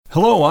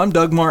Hello, I'm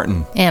Doug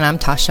Martin. And I'm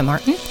Tasha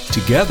Martin.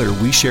 Together,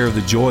 we share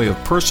the joy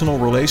of personal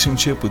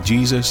relationship with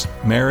Jesus,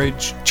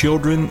 marriage,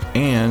 children,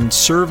 and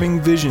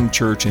serving Vision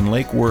Church in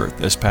Lake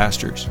Worth as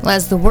pastors. Well,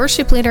 as the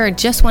worship leader, I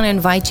just want to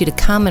invite you to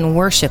come and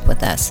worship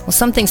with us. Well,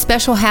 something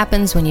special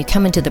happens when you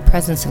come into the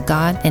presence of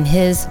God and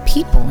His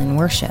people in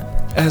worship.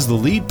 As the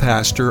lead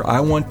pastor, I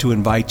want to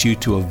invite you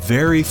to a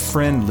very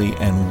friendly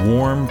and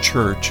warm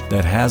church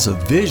that has a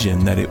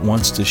vision that it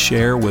wants to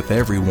share with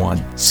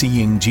everyone,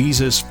 seeing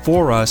Jesus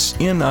for us,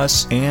 in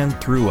us, and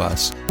through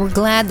us. We're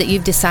glad that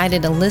you've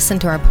decided to listen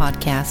to our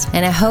podcast,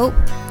 and I hope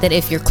that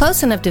if you're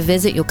close enough to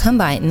visit, you'll come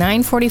by at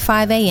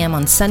 9:45 a.m.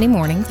 on Sunday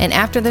morning, and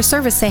after the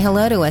service, say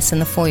hello to us in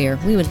the foyer.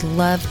 We would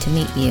love to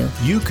meet you.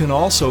 You can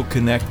also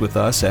connect with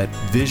us at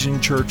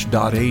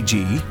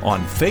visionchurch.ag,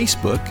 on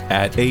Facebook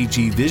at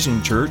AG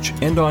Vision Church,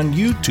 and on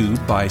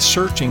YouTube by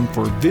searching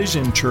for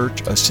Vision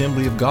Church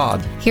Assembly of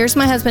God. Here's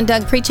my husband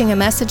Doug preaching a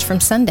message from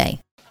Sunday.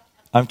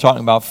 I'm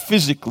talking about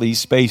physically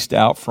spaced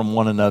out from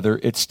one another.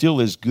 It still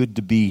is good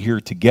to be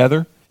here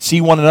together. See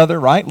one another,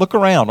 right? Look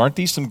around. Aren't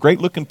these some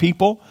great-looking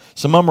people?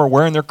 Some of them are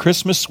wearing their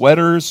Christmas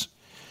sweaters,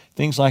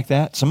 things like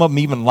that. Some of them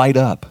even light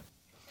up.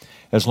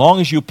 As long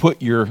as you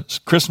put your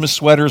Christmas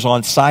sweaters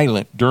on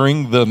silent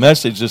during the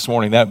message this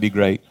morning, that would be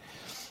great.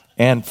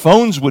 And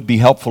phones would be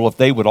helpful if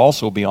they would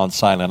also be on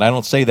silent. I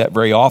don't say that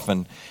very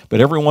often, but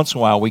every once in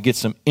a while we get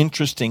some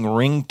interesting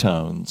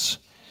ringtones.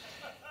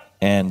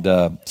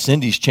 And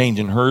Cindy's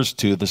changing hers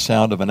to the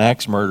sound of an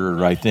axe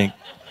murderer, I think.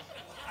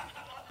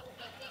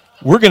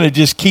 We're going to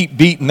just keep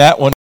beating that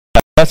one.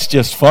 That's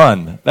just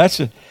fun.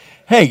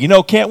 Hey,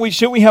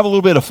 should we have a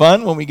little bit of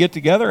fun when we get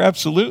together?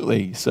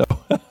 Absolutely. So,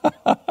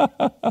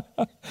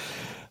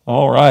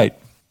 all right.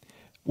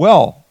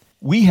 Well,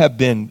 we have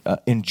been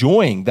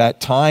enjoying that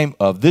time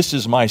of This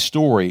Is My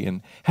Story.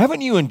 And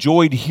haven't you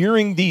enjoyed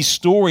hearing these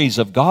stories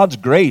of God's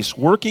grace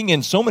working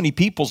in so many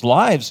people's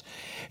lives?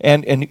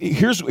 And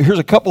here's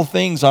a couple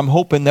things I'm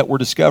hoping that we're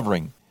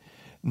discovering.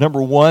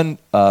 Number one,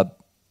 no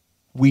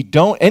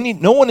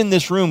one in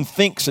this room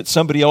thinks that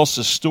somebody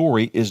else's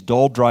story is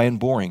dull, dry, and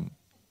boring.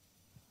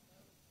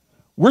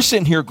 We're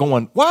sitting here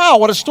going, wow,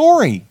 what a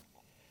story.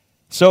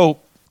 So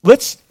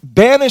let's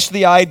banish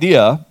the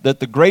idea that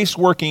the grace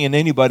working in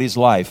anybody's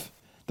life,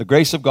 the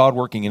grace of God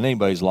working in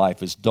anybody's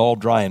life is dull,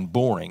 dry, and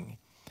boring,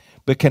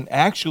 but can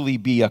actually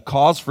be a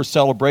cause for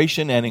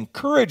celebration and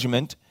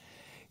encouragement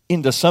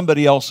into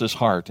somebody else's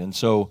heart. And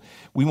so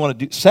we want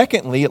to do.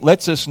 Secondly, it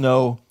lets us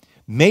know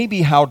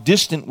maybe how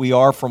distant we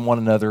are from one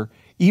another.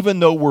 Even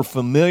though we're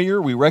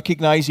familiar, we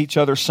recognize each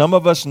other, some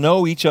of us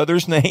know each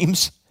other's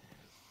names,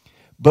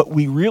 but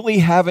we really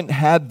haven't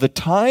had the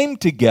time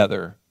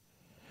together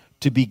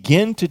to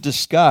begin to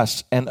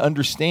discuss and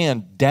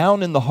understand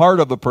down in the heart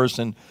of a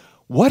person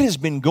what has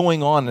been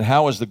going on and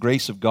how is the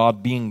grace of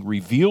God being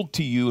revealed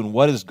to you and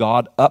what is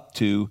God up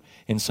to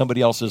in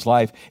somebody else's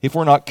life. If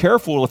we're not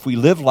careful, if we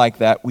live like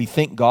that, we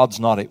think God's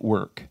not at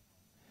work.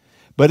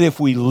 But if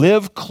we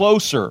live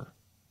closer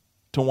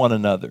to one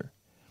another,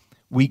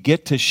 we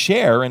get to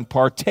share and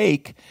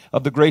partake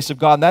of the grace of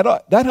God.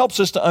 And that helps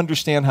us to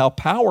understand how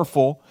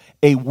powerful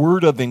a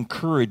word of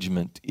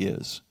encouragement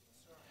is,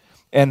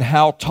 and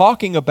how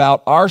talking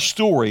about our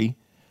story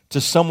to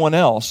someone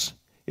else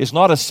is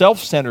not a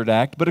self-centered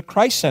act, but a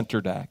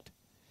Christ-centered act.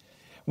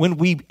 When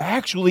we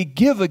actually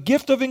give a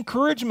gift of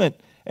encouragement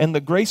and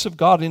the grace of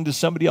God into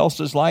somebody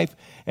else's life,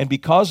 and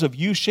because of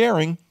you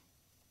sharing,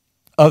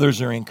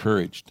 others are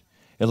encouraged.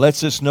 It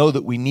lets us know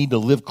that we need to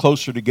live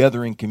closer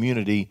together in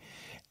community,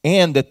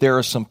 and that there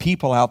are some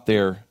people out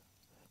there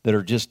that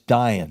are just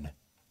dying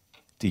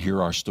to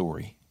hear our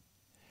story.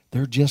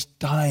 They're just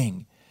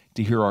dying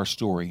to hear our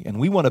story. And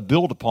we want to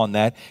build upon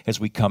that as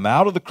we come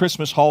out of the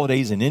Christmas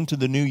holidays and into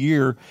the new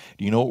year.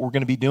 Do you know what we're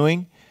going to be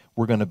doing?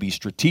 We're going to be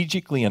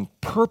strategically and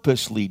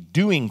purposely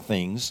doing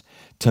things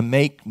to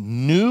make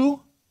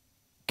new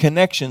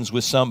connections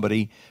with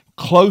somebody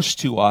close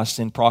to us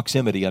in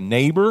proximity. A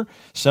neighbor,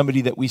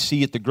 somebody that we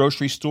see at the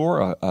grocery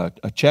store,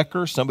 a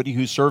checker, somebody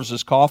who serves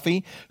us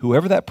coffee,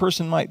 whoever that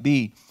person might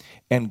be.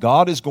 And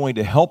God is going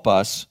to help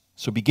us.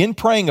 So begin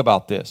praying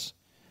about this,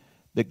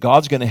 that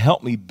God's going to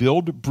help me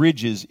build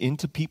bridges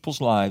into people's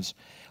lives.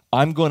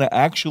 I'm going to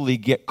actually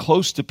get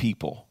close to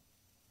people,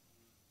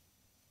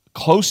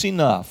 close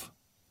enough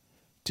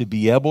to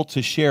be able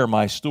to share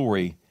my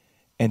story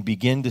and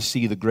begin to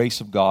see the grace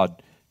of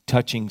God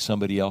touching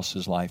somebody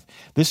else's life.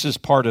 This is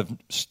part of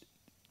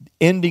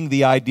ending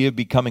the idea of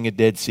becoming a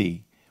Dead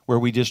Sea, where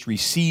we just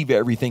receive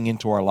everything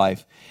into our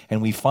life,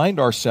 and we find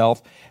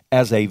ourselves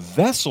as a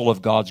vessel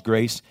of God's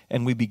grace,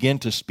 and we begin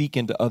to speak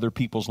into other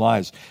people's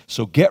lives.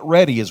 So get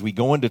ready as we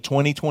go into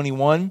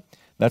 2021.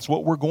 That's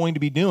what we're going to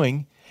be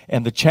doing.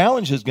 And the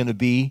challenge is going to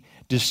be,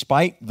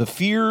 despite the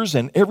fears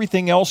and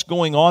everything else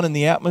going on in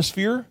the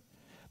atmosphere,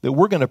 that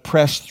we're going to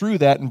press through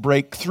that and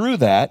break through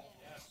that.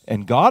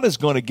 And God is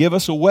going to give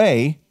us a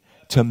way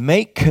to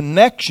make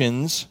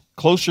connections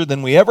closer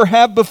than we ever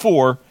have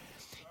before,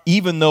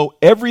 even though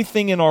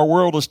everything in our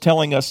world is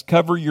telling us,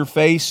 cover your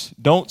face,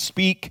 don't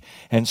speak,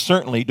 and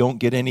certainly don't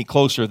get any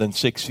closer than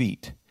 6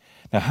 feet.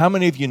 Now, how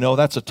many of you know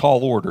that's a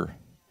tall order?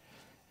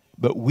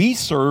 But we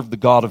serve the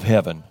God of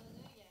heaven,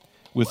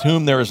 with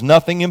whom there is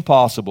nothing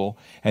impossible,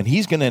 and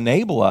He's going to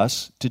enable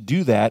us to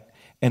do that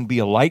and be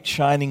a light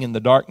shining in the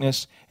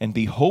darkness and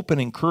be hope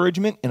and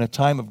encouragement in a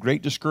time of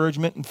great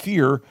discouragement and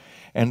fear,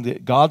 and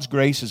that God's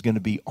grace is going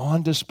to be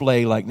on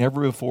display like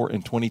never before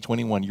in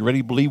 2021. You ready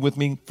to believe with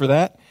me for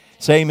that?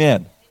 Say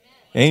amen.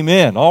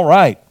 Amen. All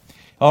right.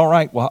 All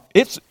right. Well,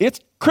 it's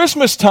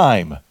Christmas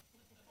time.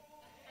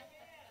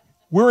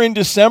 We're in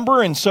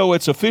December, and so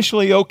it's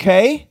officially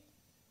okay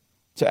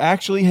to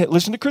actually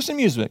listen to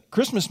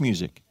Christmas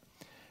music,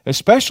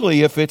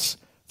 especially if it's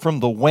from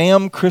the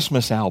Wham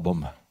Christmas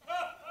album.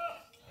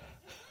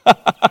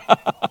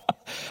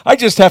 I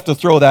just have to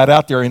throw that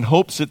out there in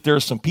hopes that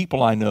there's some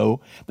people I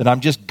know that I'm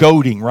just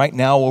goading right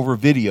now over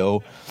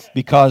video,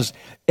 because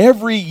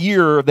every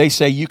year they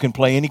say you can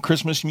play any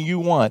Christmas you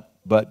want,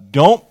 but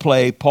don't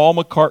play Paul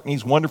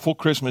McCartney's Wonderful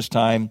Christmas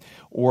Time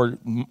or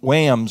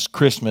Wham's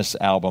Christmas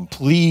album.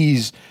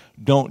 Please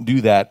don't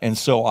do that. And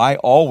so I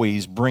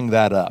always bring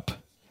that up.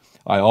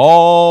 And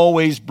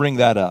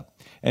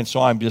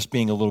so I'm just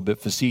being a little bit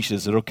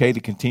facetious. Is it okay to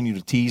continue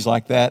to tease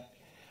like that?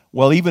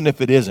 Well, even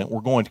if it isn't,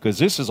 we're going to, because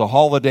this is a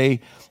holiday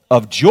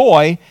of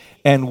joy,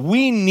 and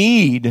we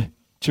need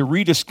to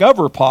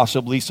rediscover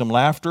possibly some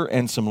laughter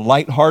and some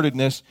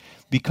lightheartedness,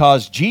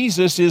 because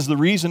Jesus is the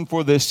reason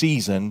for this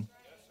season,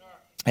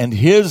 and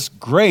His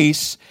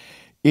grace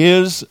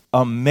is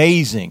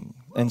amazing.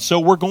 And so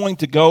we're going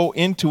to go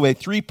into a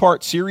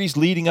 3-part series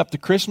leading up to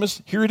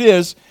Christmas. Here it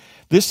is.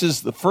 This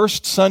is the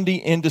first Sunday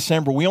in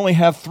December. We only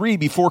have 3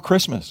 before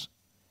Christmas.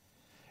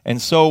 And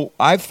so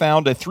I've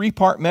found a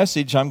 3-part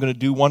message. I'm going to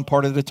do 1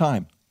 part at a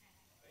time.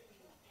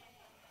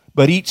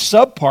 But each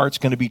subpart's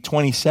going to be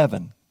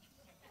 27.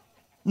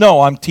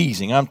 No, I'm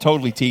teasing. I'm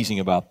totally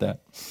teasing about that.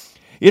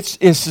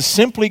 It's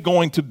simply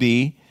going to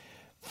be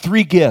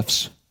 3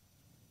 gifts.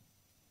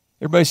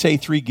 Everybody say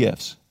 3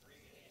 gifts.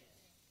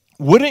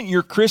 Wouldn't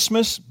your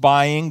Christmas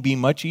buying be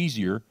much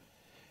easier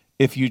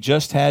if you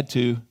just had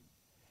to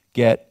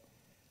get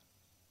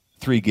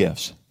 3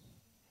 gifts?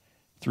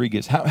 3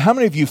 gifts. How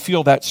many of you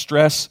feel that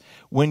stress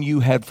when you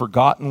had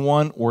forgotten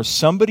one, or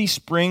somebody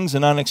springs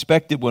an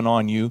unexpected one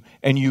on you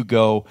and you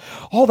go,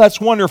 oh,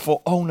 that's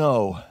wonderful. Oh,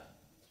 no.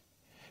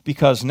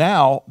 Because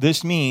now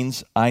this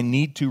means I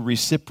need to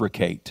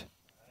reciprocate.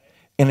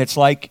 And it's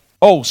like,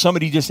 oh,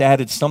 somebody just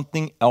added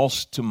something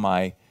else to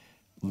my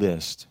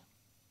list.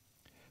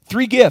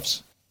 3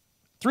 gifts.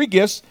 3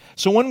 gifts.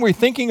 So when we're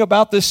thinking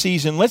about this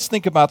season, let's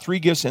think about 3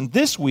 gifts. And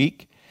this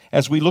week,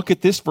 as we look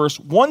at this verse,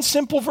 1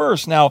 simple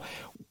verse. Now,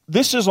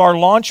 this is our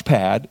launch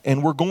pad,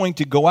 and we're going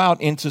to go out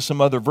into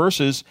some other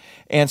verses,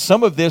 and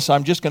some of this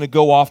I'm just going to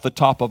go off the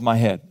top of my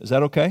head. Is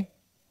that okay?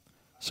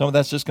 Some of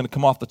that's just going to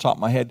come off the top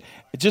of my head.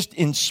 Just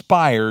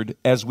inspired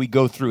as we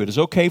go through it. Is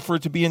it okay for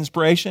it to be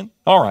inspiration?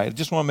 All right, I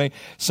just want to make,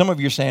 some of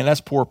you are saying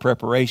that's poor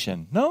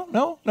preparation.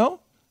 No.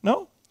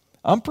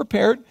 I'm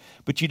prepared,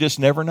 but you just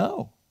never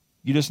know.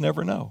 You just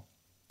never know.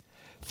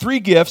 3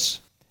 gifts,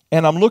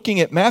 and I'm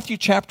looking at Matthew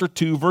chapter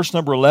 2, verse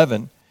number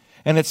 11.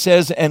 And it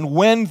says, and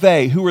when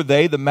they, who are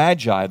they? The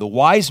Magi, the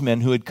wise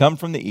men who had come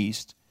from the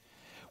east,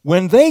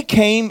 when they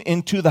came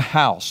into the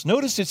house.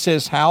 Notice it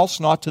says house,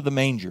 not to the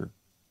manger.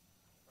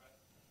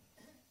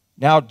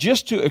 Now,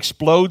 just to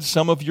explode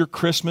some of your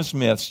Christmas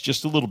myths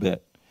just a little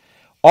bit.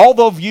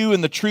 All of you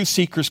in the Truth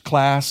Seekers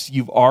class,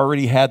 you've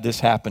already had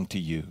this happen to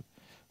you.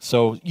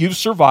 So you've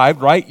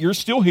survived, right? You're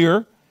still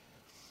here.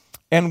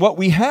 And what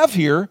we have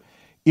here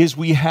is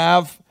we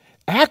have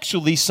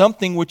actually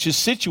something which is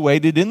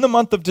situated in the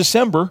month of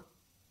December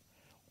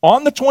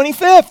on the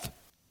 25th.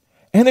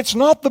 And it's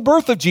not the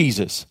birth of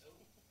Jesus.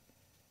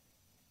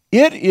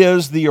 It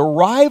is the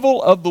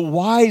arrival of the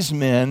wise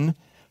men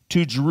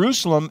to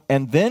Jerusalem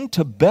and then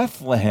to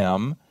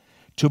Bethlehem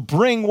to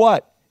bring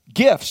what?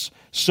 Gifts.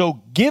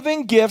 So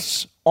giving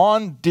gifts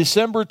on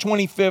December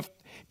 25th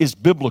is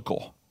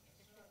biblical.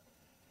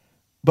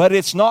 But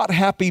it's not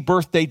happy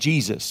birthday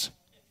Jesus.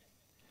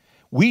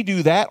 We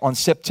do that on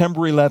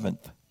September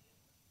 11th.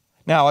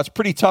 Now, it's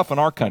pretty tough in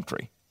our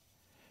country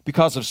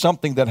because of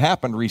something that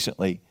happened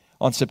recently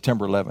on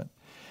September 11th.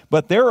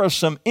 But there is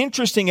some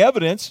interesting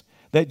evidence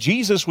that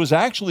Jesus was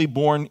actually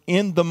born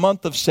in the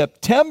month of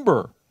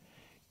September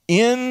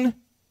in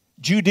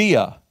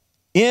Judea,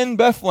 in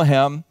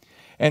Bethlehem.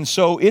 And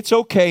so it's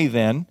okay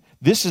then.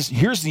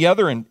 Here's the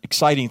other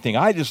exciting thing.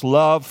 I just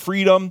love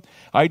freedom.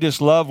 I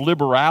just love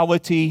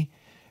liberality.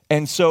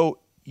 And so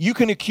you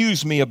can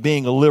accuse me of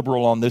being a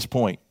liberal on this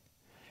point.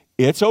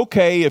 It's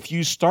okay if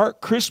you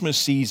start Christmas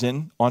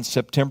season on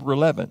September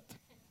 11th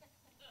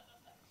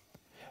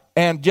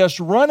and just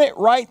run it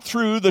right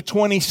through the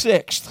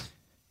 26th.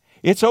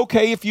 It's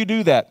okay if you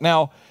do that.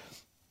 Now,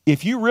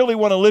 if you really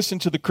want to listen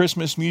to the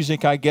Christmas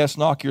music, I guess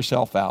knock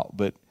yourself out.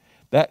 But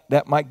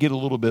that might get a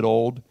little bit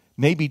old.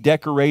 Maybe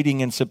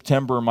decorating in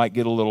September might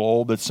get a little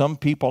old. But some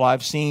people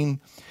I've seen,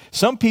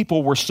 some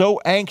people were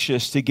so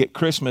anxious to get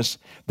Christmas,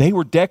 they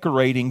were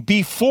decorating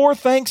before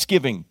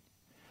Thanksgiving.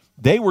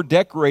 They were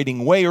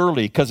decorating way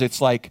early because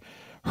it's like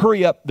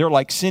hurry up. They're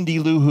like Cindy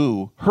Lou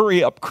Who.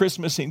 Hurry up,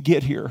 Christmas, and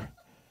get here.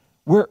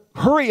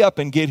 Hurry up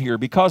and get here,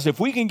 because if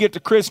we can get to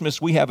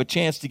Christmas, we have a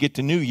chance to get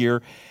to New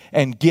Year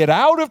and get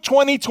out of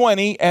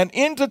 2020 and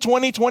into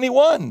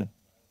 2021.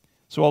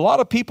 So a lot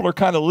of people are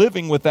kind of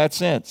living with that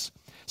sense.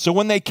 So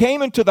when they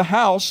came into the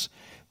house,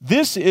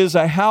 this is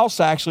a house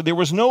actually. There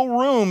was no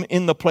room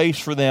in the place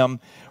for them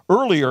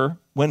earlier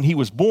when he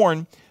was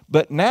born,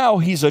 but now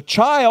he's a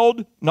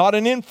child, not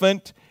an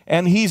infant,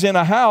 and he's in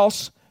a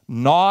house,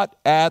 not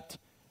at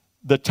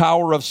the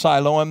Tower of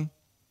Siloam.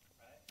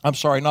 I'm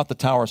sorry, not the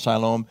Tower of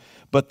Siloam,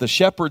 but the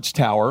Shepherd's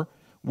Tower,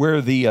 where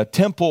the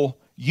temple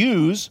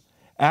ewes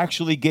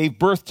actually gave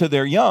birth to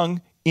their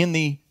young in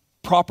the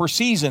proper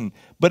season.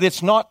 But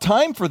it's not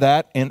time for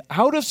that, and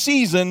out of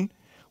season,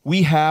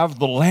 we have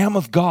the Lamb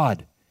of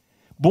God,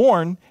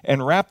 born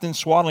and wrapped in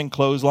swaddling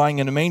clothes, lying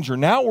in a manger.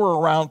 Now we're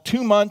around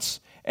 2 months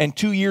and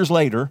 2 years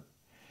later,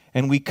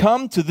 and we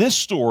come to this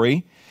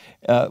story.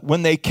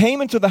 When they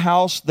came into the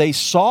house, they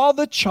saw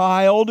the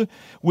child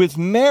with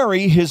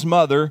Mary, his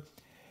mother,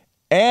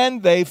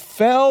 and they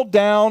fell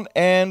down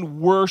and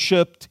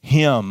worshiped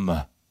him.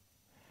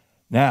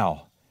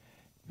 Now,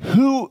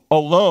 who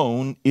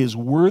alone is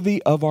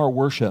worthy of our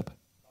worship?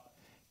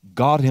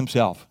 God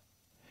himself.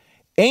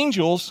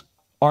 Angels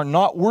are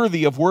not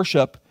worthy of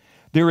worship.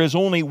 There is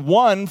only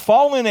one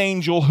fallen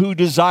angel who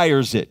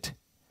desires it,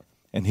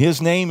 and his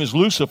name is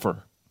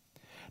Lucifer.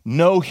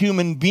 No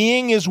human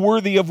being is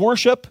worthy of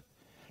worship.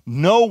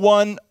 No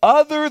one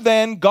other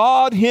than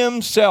God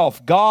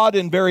himself, God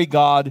and very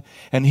God,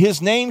 and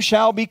his name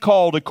shall be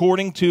called,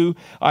 according to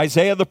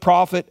Isaiah the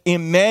prophet,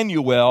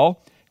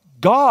 Emmanuel,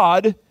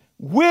 God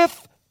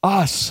with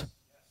us.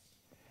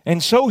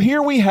 And so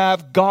here we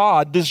have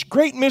God, this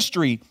great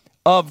mystery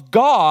of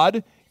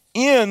God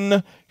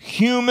in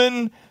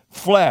human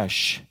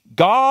flesh,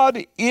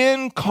 God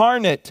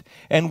incarnate.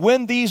 And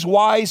when these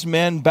wise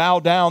men bow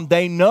down,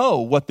 they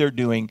know what they're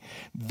doing.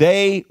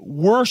 They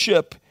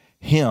worship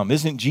him.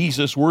 Isn't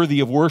Jesus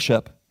worthy of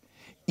worship?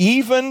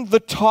 Even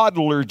the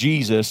toddler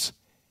Jesus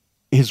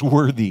is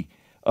worthy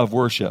of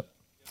worship.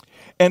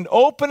 And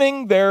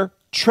opening their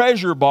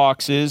treasure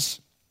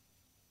boxes,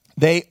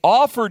 they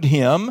offered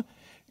him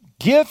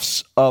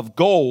gifts of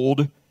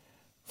gold,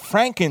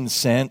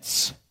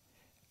 frankincense,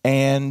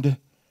 and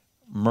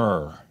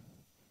myrrh.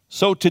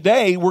 So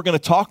today we're going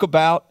to talk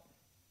about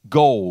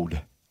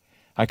gold.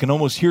 I can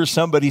almost hear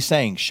somebody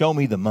saying, "Show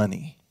me the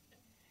money."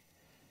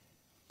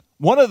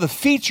 One of the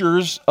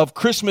features of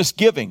Christmas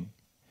giving,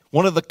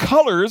 one of the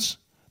colors,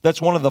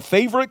 that's one of the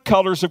favorite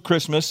colors of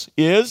Christmas,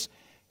 is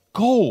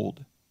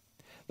gold.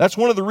 That's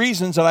one of the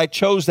reasons that I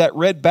chose that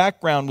red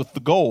background with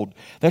the gold.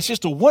 That's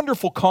just a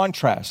wonderful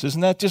contrast.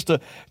 Isn't that just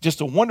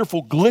a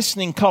wonderful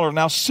glistening color?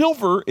 Now,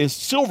 silver is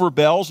silver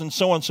bells and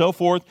so on and so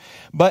forth,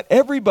 but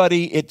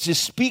everybody, it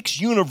just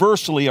speaks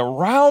universally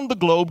around the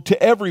globe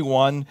to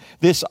everyone,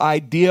 this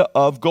idea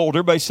of gold.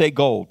 Everybody say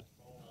gold.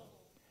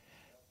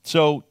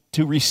 So,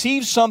 to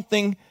receive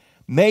something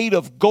made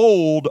of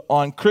gold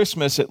on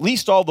Christmas, at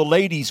least all the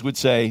ladies would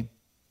say,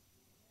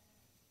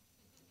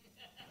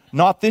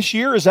 "Not this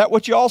year." Is that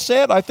what you all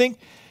said? I think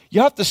you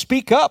have to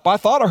speak up. I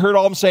thought I heard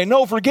all of them say,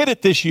 "No, forget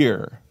it this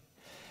year."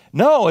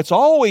 No, it's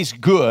always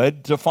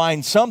good to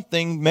find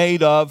something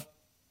made of,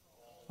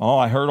 oh,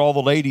 I heard all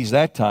the ladies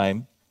that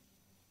time.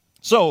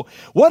 So,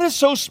 what is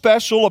so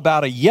special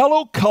about a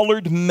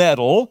yellow-colored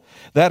metal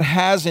that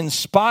has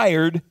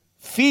inspired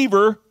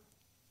fever,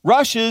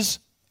 rushes,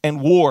 and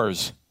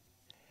wars?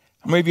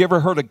 How many of you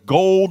ever heard of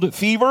gold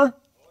fever?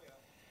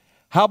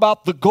 How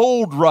about the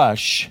gold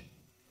rush?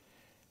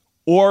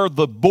 Or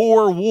the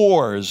Boer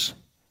Wars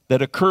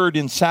that occurred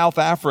in South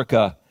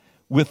Africa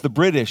with the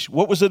British?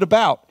 What was it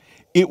about?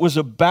 It was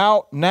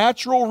about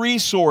natural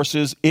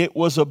resources. It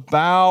was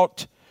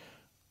about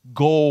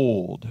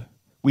gold.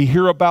 We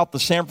hear about the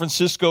San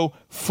Francisco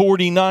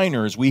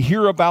 49ers. We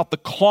hear about the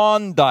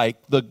Klondike,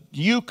 the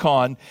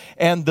Yukon,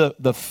 and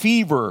the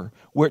fever,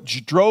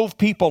 which drove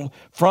people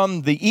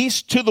from the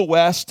east to the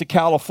west to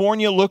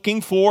California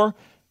looking for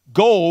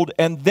gold,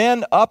 and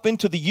then up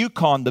into the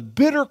Yukon, the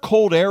bitter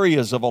cold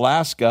areas of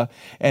Alaska,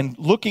 and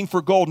looking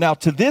for gold. Now,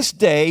 to this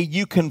day,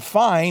 you can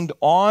find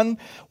on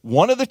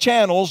one of the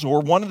channels or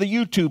one of the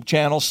YouTube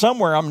channels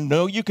somewhere, I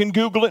know you can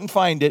Google it and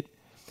find it,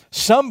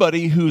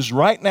 somebody who's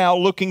right now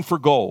looking for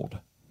gold.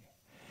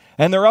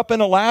 And they're up in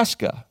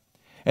Alaska,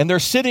 and they're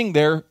sitting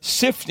there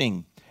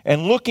sifting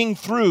and looking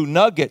through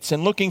nuggets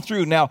and looking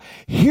through. Now,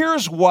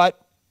 here's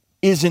what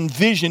is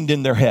envisioned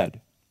in their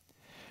head.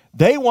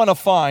 They want to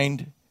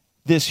find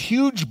this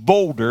huge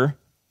boulder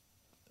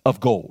of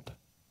gold.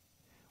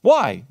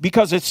 Why?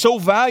 Because it's so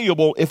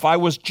valuable. If I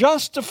was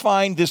just to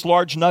find this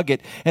large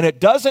nugget, and it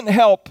doesn't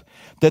help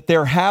that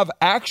there have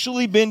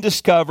actually been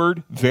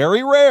discovered,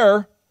 very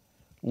rare,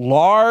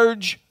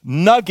 large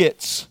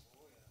nuggets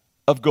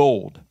of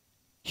gold.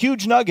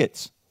 Huge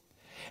nuggets.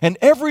 And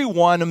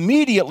everyone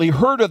immediately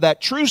heard of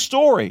that true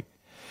story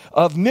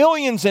of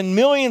millions and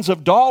millions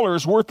of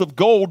dollars worth of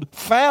gold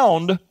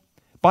found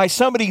by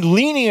somebody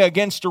leaning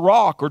against a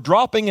rock or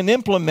dropping an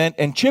implement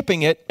and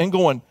chipping it and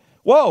going,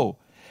 whoa.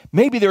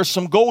 maybe there's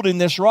some gold in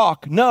this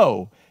rock.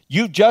 No,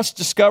 you just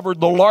discovered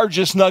the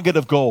largest nugget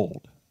of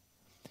gold.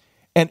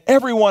 And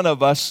every one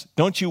of us,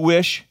 don't you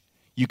wish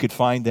you could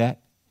find that?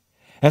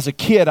 As a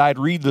kid, I'd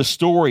read the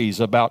stories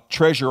about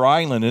Treasure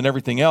Island and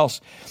everything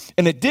else.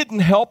 And it didn't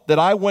help that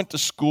I went to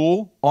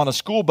school on a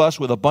school bus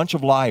with a bunch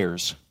of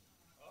liars.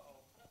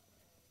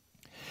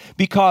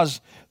 Because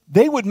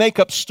they would make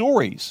up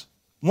stories.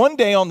 One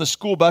day on the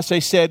school bus, they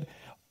said,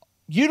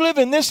 "You live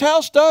in this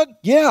house, Doug?"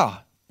 "Yeah."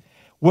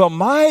 "Well,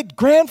 my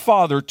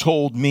grandfather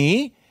told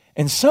me,"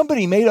 and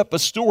somebody made up a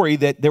story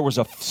that there was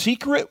a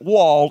secret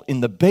wall in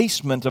the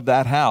basement of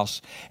that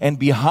house. And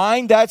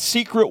behind that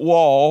secret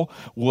wall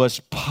was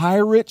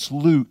pirates'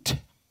 loot.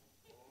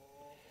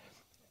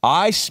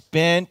 I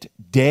spent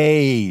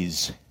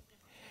days.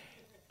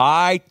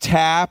 I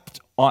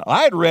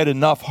had read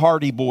enough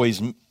Hardy Boys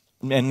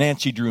and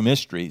Nancy Drew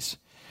mysteries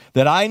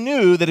that I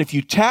knew that if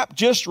you tapped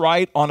just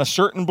right on a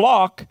certain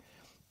block,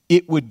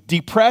 it would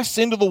depress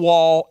into the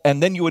wall,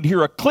 and then you would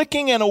hear a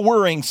clicking and a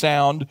whirring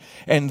sound,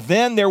 and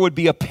then there would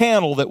be a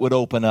panel that would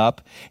open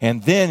up,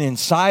 and then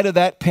inside of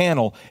that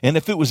panel, and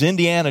if it was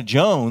Indiana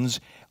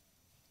Jones,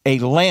 a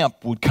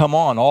lamp would come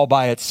on all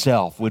by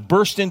itself, would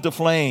burst into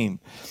flame.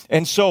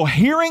 And so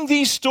hearing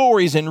these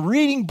stories and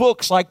reading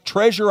books like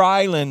Treasure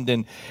Island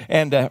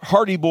and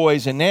Hardy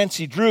Boys and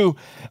Nancy Drew,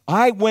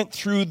 I went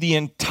through the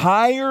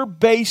entire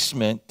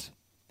basement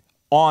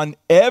on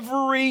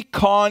every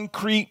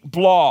concrete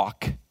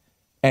block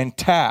and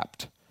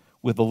tapped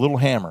with a little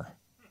hammer.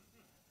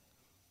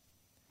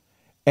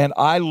 And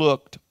I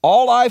looked.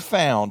 All I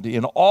found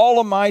in all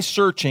of my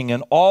searching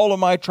and all of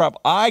my travel,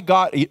 I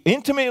got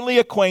intimately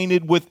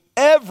acquainted with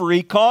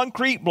every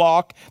concrete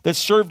block that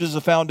served as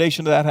the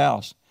foundation of that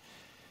house.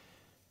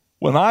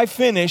 When I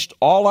finished,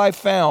 all I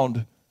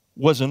found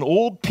was an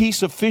old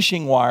piece of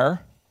fishing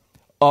wire,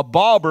 a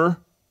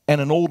bobber, and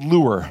an old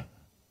lure.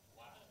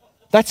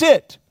 That's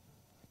it.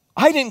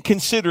 I didn't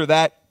consider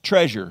that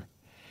treasure.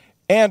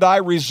 And I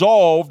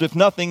resolved, if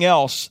nothing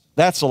else,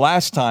 that's the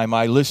last time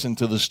I listened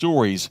to the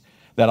stories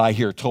that I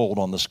hear told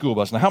on the school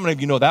bus. Now, how many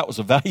of you know that was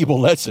a valuable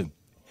lesson?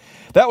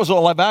 That was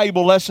a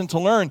valuable lesson to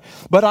learn.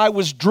 But I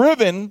was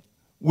driven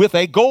with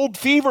a gold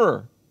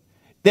fever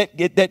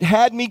that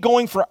had me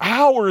going for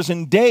hours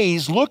and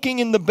days looking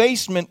in the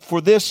basement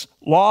for this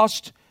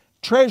lost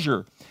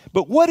treasure.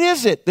 But what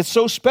is it that's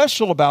so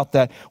special about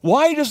that?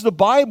 Why does the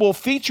Bible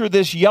feature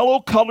this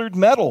yellow-colored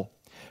metal?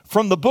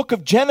 From the book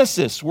of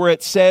Genesis, where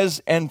it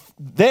says, "And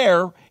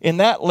there, in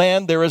that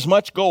land, there is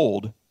much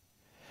gold,"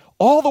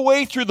 all the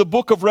way through the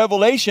book of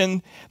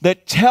Revelation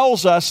that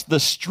tells us the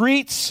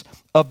streets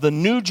of the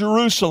New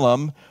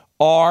Jerusalem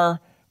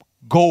are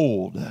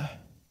gold.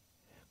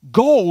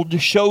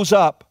 Gold shows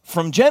up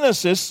from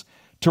Genesis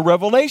to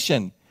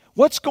Revelation.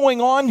 What's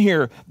going on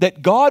here?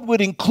 That God would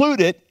include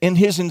it in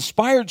His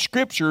inspired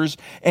scriptures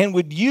and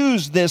would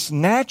use this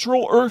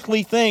natural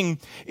earthly thing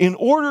in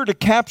order to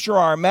capture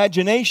our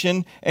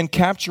imagination and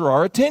capture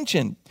our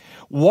attention.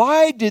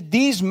 Why did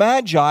these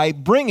magi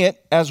bring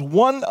it as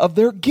one of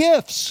their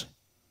gifts?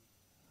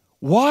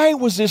 Why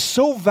was this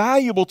so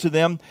valuable to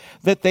them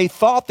that they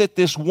thought that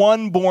this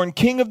one born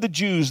King of the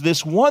Jews,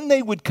 this one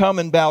they would come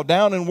and bow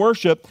down and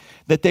worship,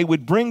 that they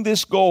would bring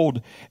this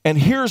gold? And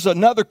here's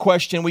another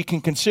question we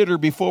can consider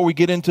before we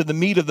get into the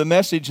meat of the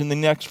message in the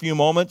next few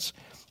moments.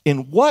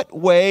 In what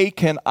way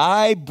can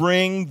I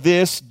bring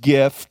this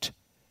gift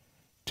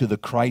to the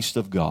Christ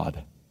of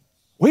God?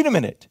 Wait a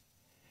minute.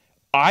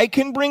 I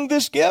can bring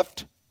this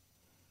gift?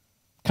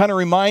 Kind of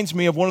reminds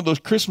me of one of those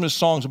Christmas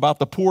songs about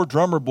the poor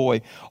drummer boy.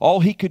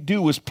 All he could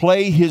do was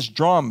play his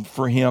drum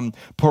for him,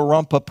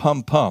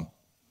 pa-rum-pa-pum-pum.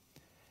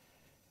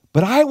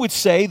 But I would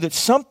say that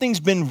something's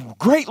been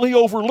greatly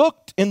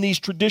overlooked in these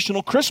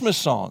traditional Christmas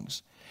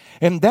songs.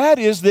 And that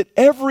is that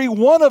every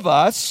one of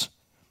us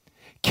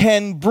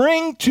can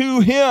bring to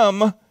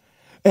Him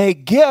a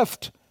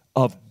gift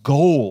of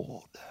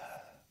gold.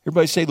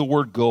 Everybody say the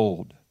word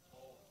gold.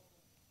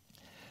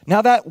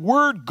 Now that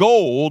word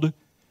gold,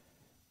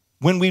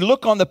 when we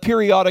look on the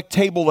periodic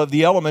table of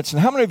the elements,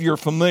 and how many of you are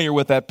familiar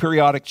with that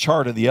periodic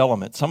chart of the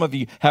elements? Some of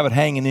you have it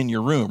hanging in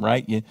your room,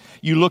 right?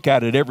 You look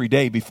at it every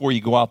day before you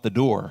go out the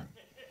door.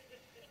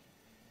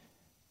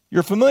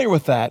 You're familiar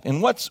with that.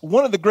 And what's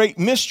one of the great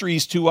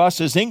mysteries to us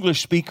as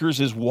English speakers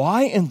is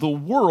why in the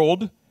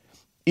world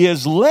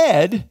is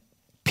lead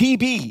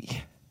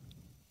PB?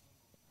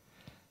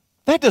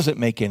 That doesn't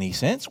make any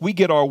sense. We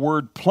get our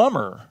word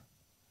plumber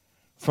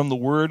from the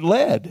word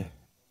lead,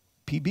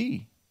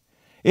 PB.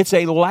 It's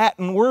a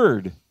Latin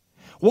word.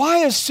 Why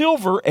is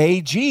silver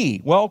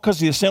AG? Well, because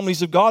the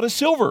Assemblies of God is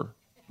silver.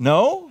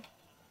 No.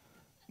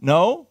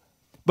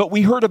 But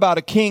we heard about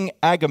a king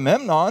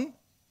Agamemnon,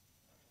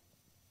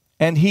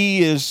 and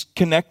he is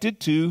connected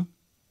to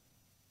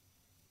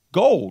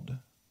gold,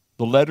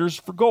 the letters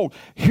for gold.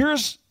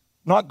 Here's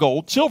not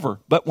gold, silver.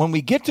 But when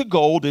we get to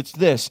gold, it's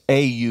this,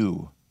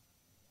 AU.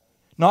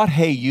 Not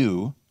hey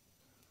you,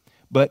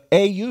 but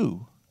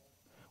AU.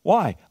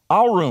 Why?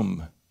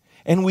 Aurum.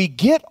 And we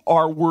get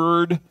our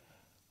word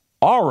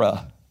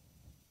aura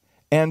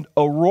and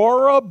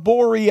aurora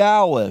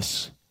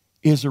borealis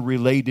is a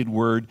related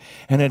word,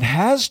 and it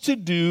has to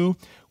do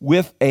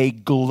with a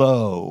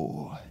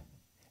glow.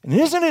 And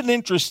isn't it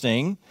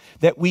interesting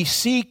that we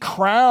see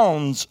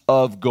crowns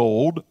of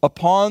gold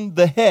upon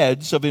the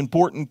heads of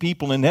important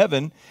people in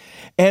heaven,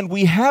 and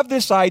we have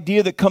this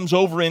idea that comes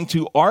over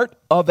into art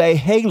of a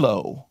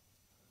halo.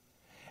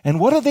 And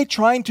what are they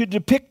trying to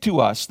depict to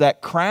us?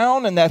 That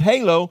crown and that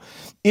halo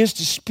is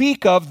to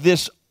speak of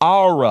this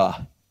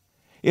aura.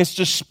 It's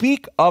to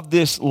speak of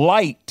this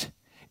light.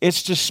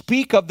 It's to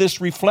speak of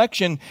this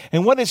reflection.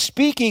 And what it's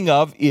speaking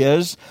of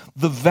is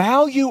the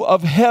value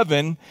of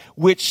heaven,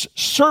 which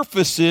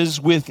surfaces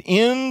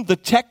within the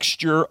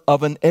texture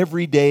of an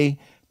everyday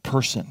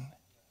person.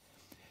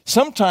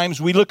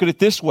 Sometimes we look at it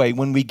this way.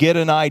 When we get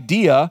an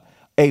idea,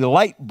 a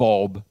light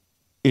bulb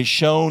is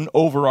shown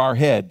over our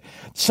head.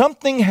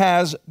 Something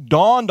has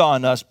dawned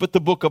on us, but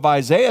the book of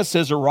Isaiah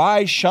says,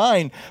 "Arise,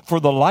 shine, for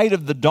the light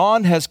of the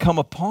dawn has come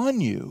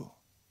upon you."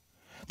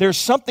 There's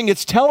something,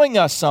 it's telling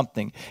us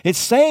something. It's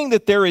saying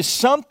that there is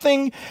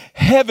something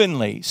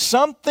heavenly,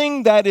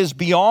 something that is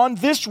beyond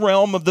this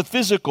realm of the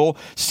physical,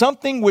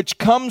 something which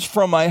comes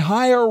from a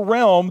higher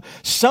realm,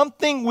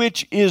 something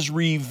which is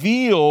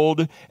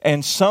revealed,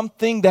 and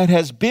something that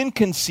has been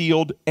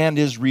concealed and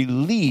is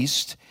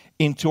released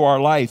into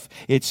our life.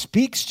 It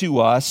speaks to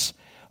us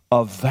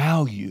of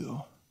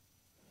value.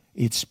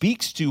 It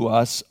speaks to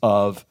us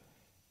of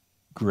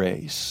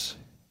grace.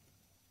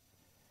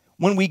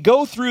 When we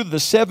go through the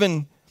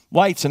seven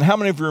lights, and how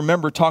many of you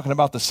remember talking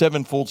about the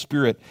sevenfold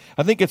Spirit?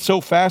 I think it's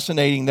so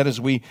fascinating that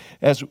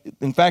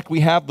in fact we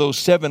have those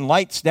seven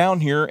lights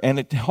down here, and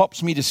it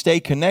helps me to stay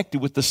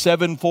connected with the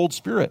sevenfold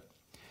Spirit.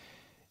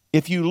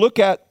 If you look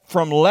at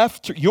from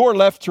your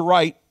left to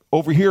right,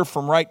 over here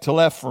from right to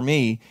left for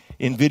me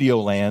in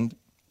Videoland,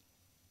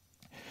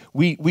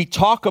 we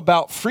talk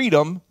about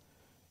freedom,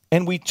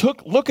 and we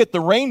look at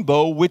the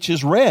rainbow, which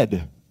is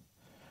red.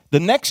 The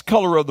next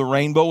color of the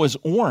rainbow is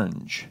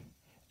orange.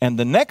 And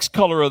the next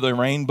color of the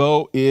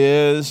rainbow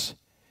is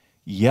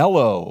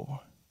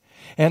yellow.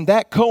 And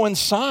that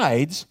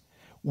coincides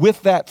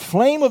with that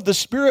flame of the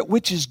Spirit,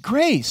 which is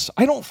grace.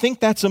 I don't think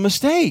that's a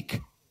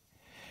mistake.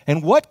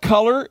 And what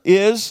color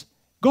is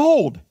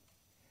gold?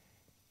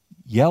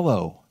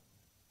 Yellow.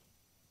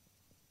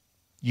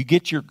 You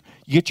get your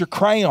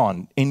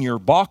crayon in your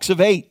box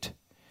of 8,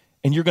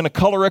 and you're going to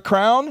color a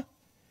crown.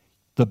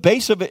 The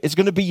base of it is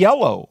going to be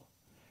yellow.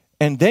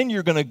 And then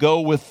you're going to go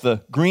with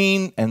the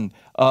green and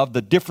of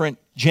the different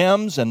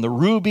gems and the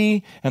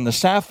ruby and the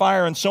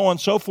sapphire and so on and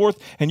so forth.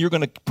 And you're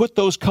going to put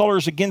those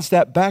colors against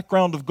that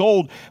background of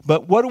gold.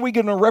 But what are we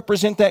going to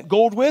represent that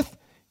gold with?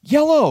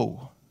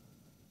 Yellow.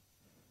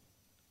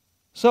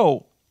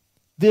 So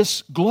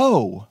this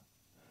glow,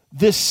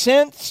 this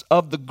sense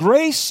of the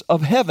grace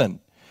of heaven,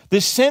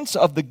 this sense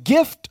of the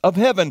gift of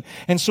heaven.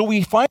 And so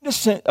we find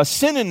a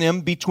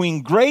synonym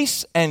between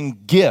grace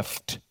and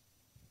gift,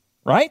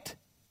 right?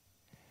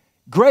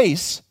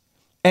 Grace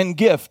and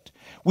gift.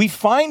 We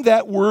find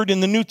that word in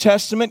the New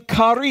Testament,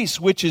 charis,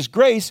 which is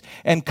grace,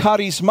 and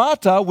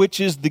charismata, which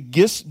is the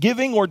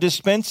giving or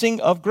dispensing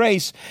of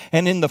grace.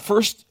 And in the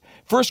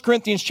 1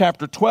 Corinthians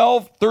chapter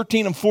 12,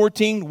 13, and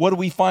 14, what do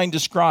we find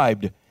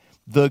described?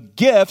 The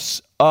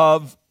gifts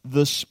of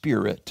the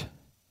Spirit.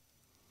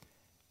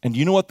 And do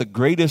you know what the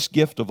greatest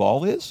gift of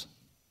all is?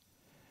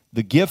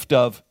 The gift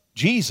of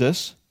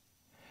Jesus,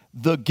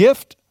 the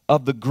gift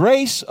of the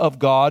grace of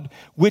God,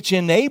 which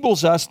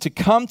enables us to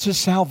come to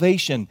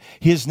salvation.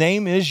 His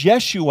name is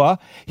Yeshua.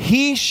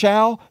 He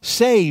shall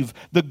save.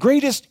 The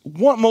greatest,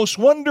 most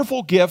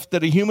wonderful gift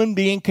that a human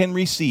being can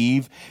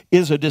receive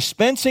is a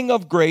dispensing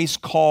of grace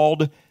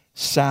called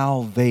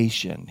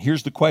salvation.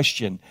 Here's the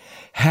question.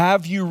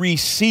 Have you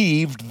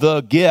received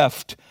the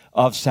gift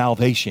of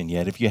salvation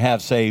yet? If you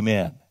have, say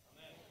amen.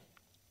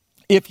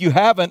 If you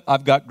haven't,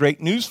 I've got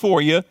great news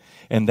for you.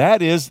 And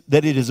that is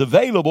that it is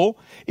available,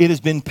 it has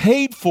been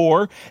paid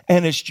for,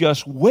 and it's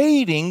just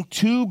waiting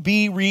to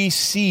be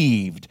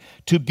received,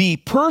 to be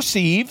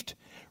perceived,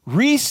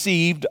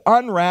 received,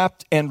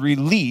 unwrapped, and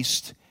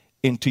released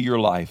into your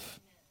life.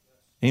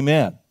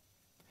 Amen.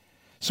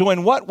 So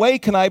in what way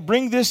can I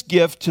bring this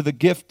gift to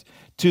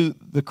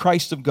the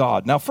Christ of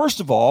God? Now, first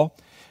of all,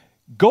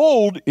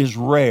 gold is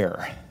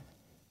rare.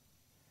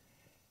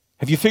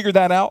 Have you figured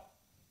that out?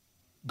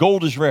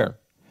 Gold is rare.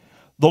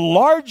 The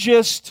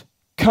largest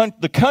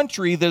the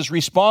country that is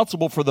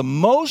responsible for the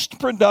most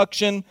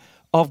production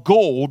of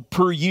gold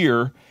per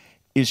year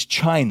is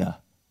China.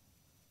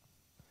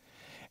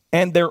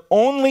 And they're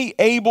only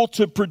able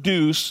to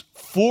produce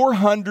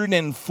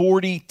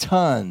 440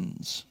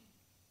 tons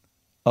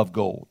of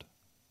gold.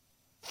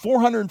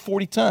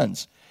 440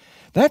 tons.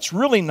 That's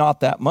really not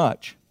that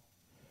much.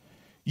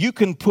 You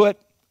can put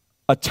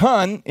a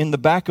ton in the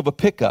back of a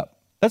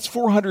pickup. That's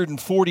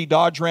 440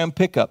 Dodge Ram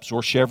pickups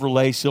or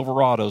Chevrolet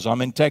Silverados.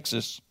 I'm in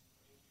Texas.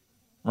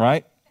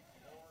 Right?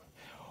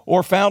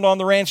 Or found on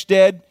the ranch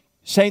dead,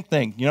 same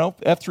thing,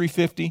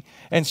 F-350.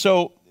 And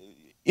so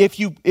if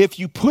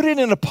you put it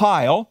in a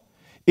pile,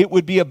 it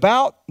would be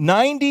about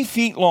 90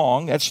 feet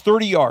long, that's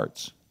 30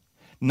 yards,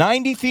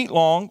 90 feet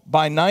long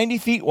by 90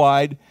 feet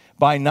wide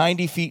by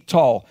 90 feet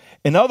tall.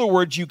 In other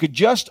words, you could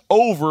just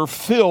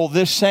overfill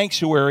this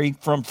sanctuary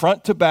from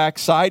front to back,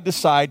 side to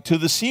side, to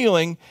the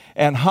ceiling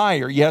and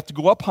higher. You have to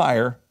go up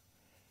higher,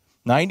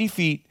 90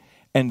 feet,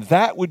 and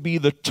that would be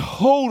the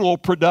total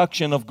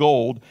production of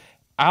gold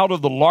out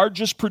of the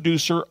largest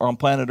producer on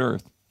planet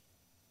Earth.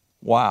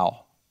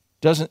 Wow.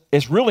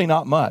 It's really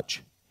not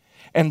much.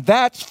 And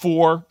that's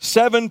for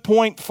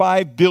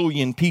 7.5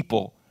 billion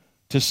people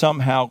to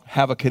somehow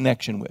have a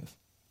connection with,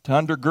 to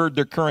undergird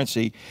their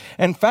currency.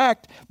 In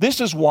fact, this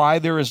is why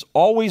there is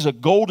always a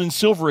gold and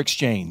silver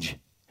exchange.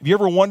 Have you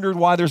ever wondered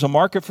why there's a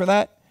market for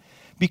that?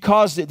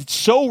 Because it's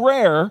so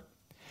rare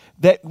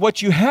that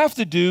what you have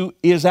to do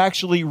is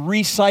actually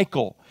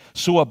recycle.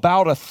 So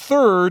about a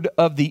third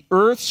of the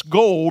earth's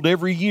gold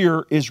every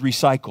year is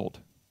recycled.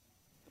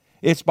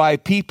 It's by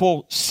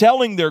people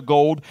selling their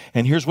gold,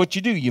 and here's what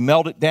you do. You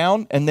melt it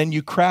down, and then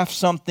you craft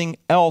something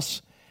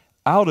else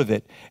out of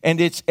it. And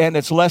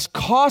it's less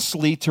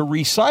costly to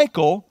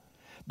recycle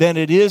than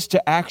it is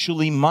to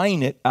actually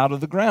mine it out of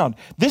the ground.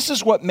 This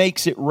is what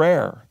makes it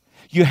rare.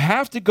 You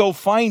have to go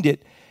find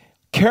it.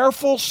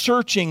 Careful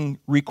searching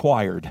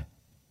required.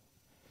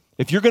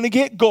 If you're going to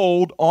get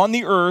gold on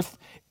the earth,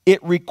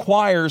 it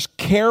requires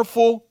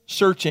careful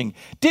searching.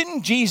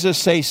 Didn't Jesus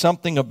say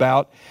something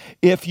about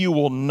if you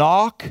will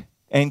knock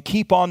and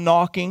keep on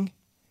knocking,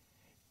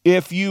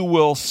 if you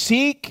will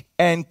seek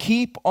and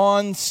keep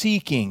on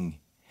seeking,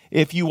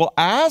 if you will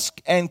ask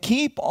and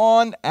keep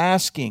on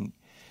asking?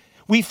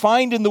 We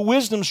find in the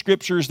wisdom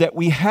scriptures that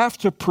we have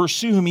to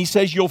pursue him. He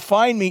says, you'll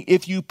find me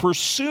if you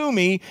pursue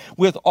me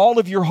with all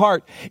of your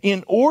heart.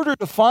 In order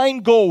to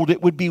find gold,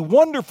 it would be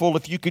wonderful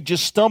if you could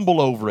just stumble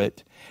over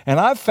it. And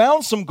I've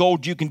found some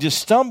gold you can just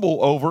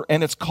stumble over,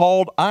 and it's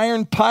called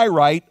iron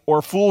pyrite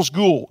or fool's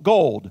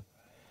gold.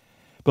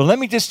 But let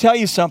me just tell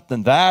you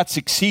something. That's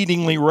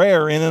exceedingly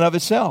rare in and of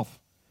itself.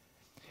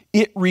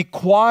 It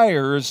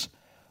requires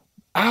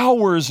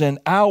hours and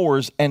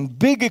hours and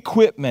big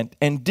equipment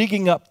and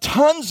digging up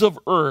tons of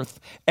earth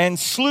and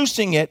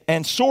sluicing it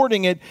and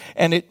sorting it.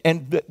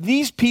 And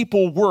these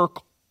people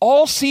work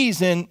all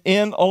season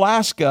in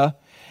Alaska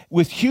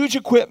with huge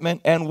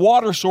equipment and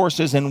water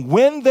sources. And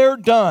when they're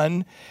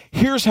done,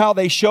 here's how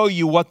they show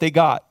you what they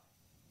got.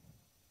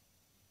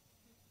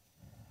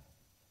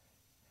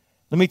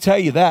 Let me tell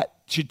you, that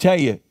should tell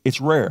you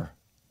it's rare.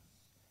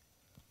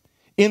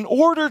 In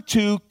order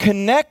to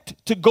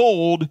connect to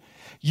gold,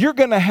 you're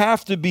going to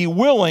have to be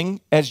willing,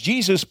 as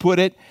Jesus put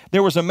it.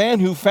 There was a man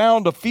who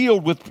found a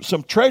field with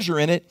some treasure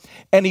in it,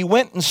 and he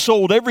went and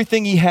sold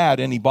everything he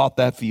had, and he bought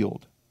that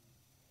field.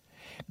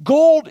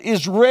 Gold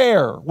is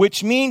rare,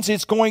 which means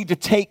it's going to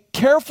take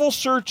careful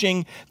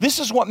searching. This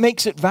is what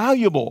makes it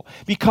valuable,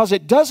 because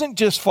it doesn't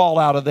just fall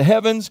out of the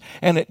heavens,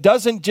 and it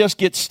doesn't just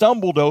get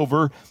stumbled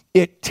over.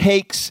 It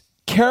takes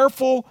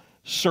careful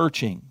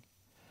searching.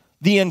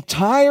 The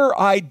entire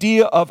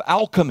idea of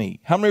alchemy.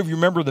 How many of you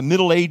remember the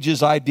Middle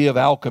Ages idea of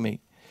alchemy?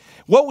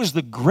 What was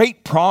the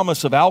great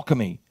promise of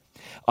alchemy?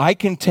 I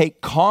can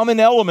take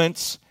common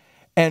elements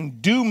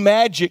and do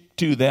magic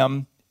to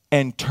them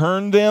and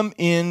turn them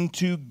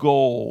into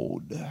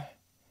gold.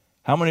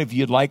 How many of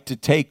you would like to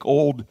take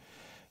old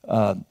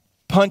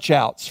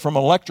punch-outs from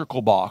an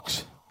electrical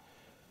box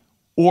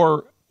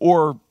or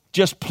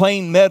just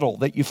plain metal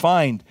that you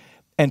find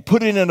and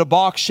put it in a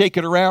box, shake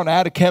it around,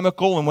 add a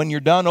chemical, and when you're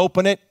done,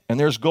 open it, and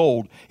there's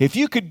gold? If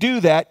you could do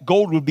that,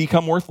 gold would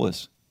become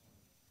worthless.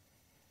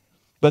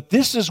 But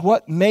this is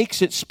what makes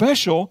it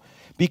special,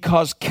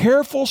 because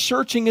careful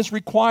searching is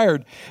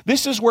required.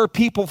 This is where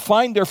people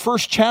find their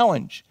first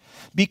challenge,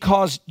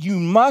 because you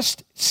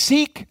must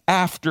seek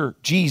after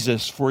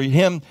Jesus for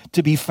him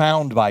to be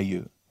found by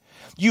you.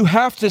 You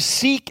have to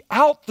seek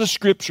out the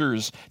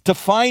scriptures to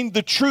find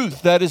the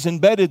truth that is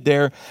embedded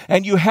there,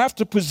 and you have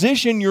to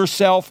position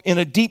yourself in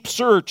a deep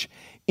search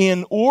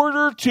in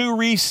order to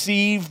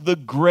receive the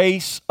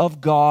grace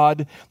of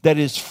God that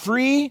is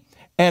free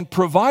and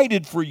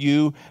provided for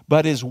you,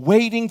 but is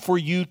waiting for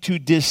you to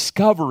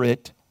discover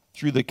it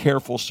through the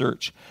careful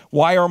search.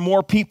 Why are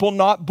more people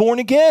not born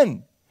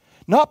again?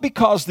 Not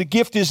because the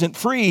gift isn't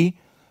free,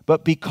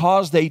 but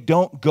because they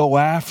don't go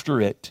after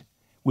it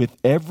with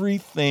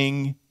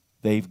everything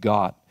they've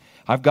got.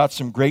 I've got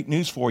some great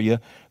news for you.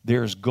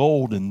 There's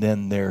gold, and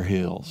then there are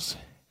hills.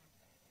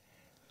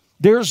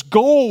 There's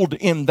gold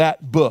in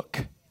that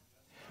book.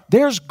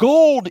 There's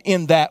gold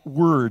in that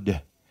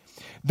word.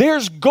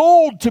 There's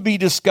gold to be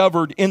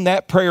discovered in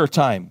that prayer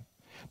time.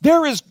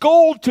 There is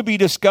gold to be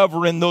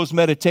discovered in those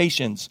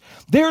meditations.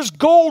 There's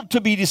gold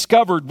to be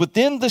discovered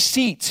within the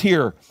seats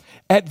here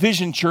at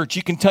Vision Church.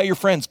 You can tell your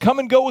friends, come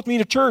and go with me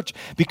to church,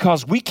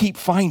 because we keep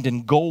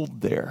finding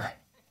gold there.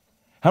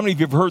 How many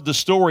of you have heard the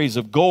stories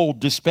of gold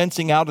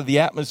dispensing out of the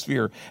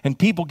atmosphere and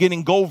people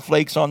getting gold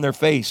flakes on their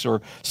face or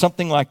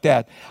something like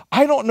that?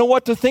 I don't know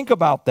what to think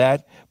about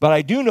that, but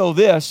I do know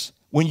this.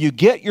 When you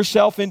get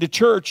yourself into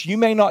church, you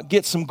may not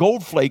get some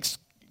gold flakes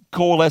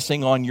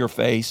coalescing on your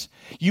face.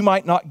 You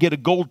might not get a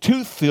gold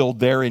tooth filled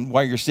there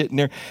while you're sitting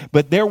there,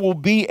 but there will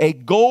be a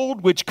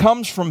gold which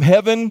comes from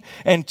heaven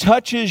and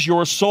touches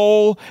your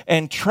soul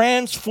and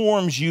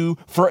transforms you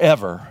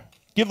forever.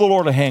 Give the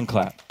Lord a hand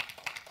clap.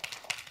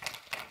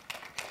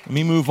 Let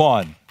me move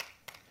on.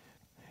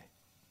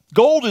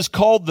 Gold is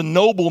called the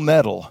noble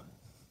metal.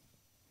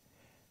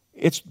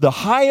 It's the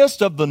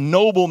highest of the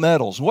noble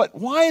metals.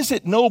 Why is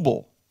it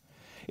noble?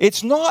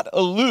 It's not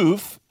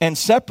aloof and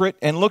separate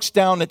and looks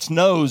down its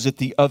nose at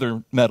the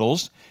other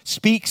metals,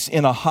 speaks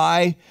in a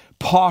high,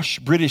 posh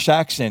British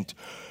accent.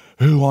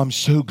 Oh, I'm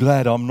so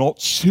glad I'm not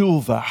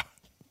silver.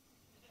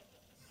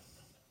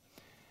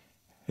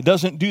 It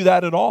doesn't do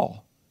that at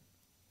all.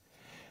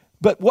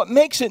 But what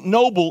makes it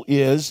noble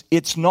is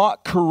it's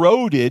not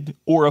corroded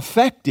or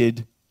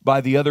affected by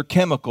the other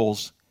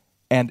chemicals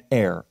and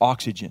air,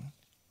 oxygen.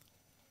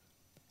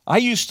 I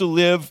used to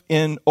live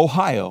in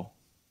Ohio.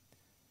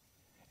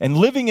 And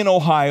living in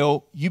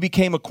Ohio, you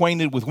became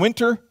acquainted with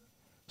winter,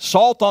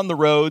 salt on the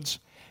roads,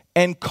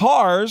 and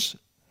cars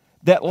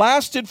that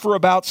lasted for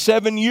about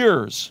 7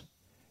 years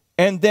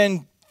and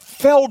then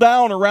fell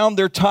down around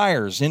their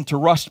tires into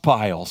rust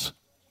piles.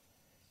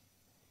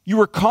 You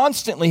were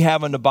constantly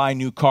having to buy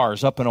new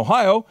cars up in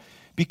Ohio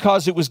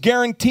because it was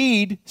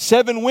guaranteed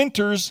 7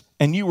 winters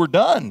and you were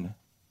done.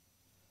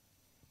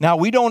 Now,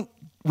 we don't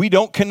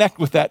connect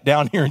with that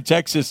down here in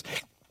Texas.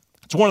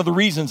 It's one of the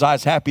reasons I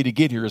was happy to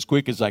get here as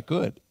quick as I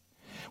could.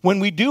 When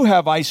we do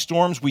have ice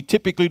storms, we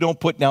typically don't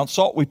put down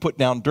salt. We put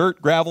down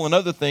dirt, gravel, and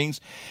other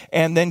things,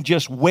 and then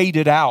just wait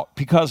it out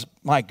because,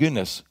 my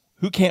goodness,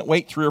 who can't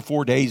wait 3 or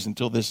 4 days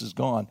until this is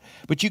gone?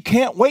 But you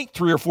can't wait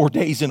 3 or 4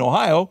 days in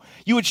Ohio.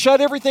 You would shut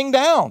everything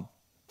down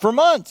for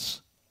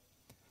months.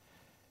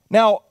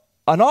 Now,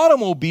 an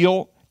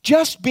automobile,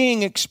 just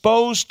being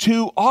exposed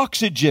to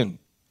oxygen,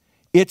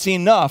 it's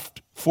enough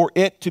for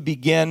it to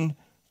begin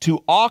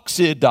to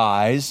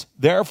oxidize,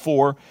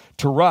 therefore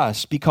to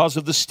rust, because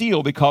of the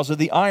steel, because of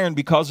the iron,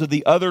 because of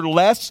the other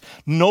less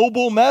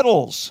noble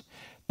metals.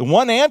 The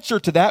one answer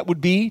to that would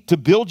be to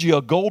build you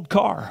a gold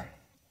car.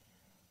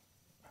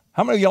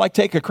 How many of you like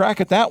to take a crack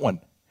at that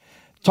one?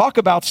 Talk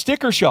about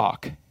sticker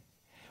shock.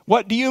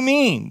 What do you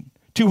mean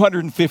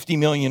 $250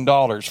 million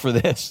for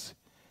this?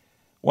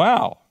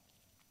 Wow.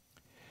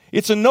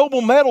 It's a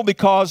noble metal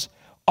because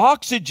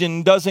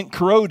oxygen doesn't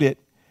corrode it.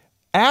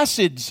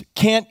 Acids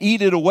can't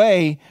eat it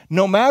away.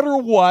 No matter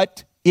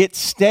what, it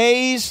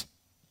stays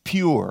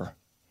pure.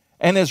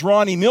 And as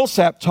Ronnie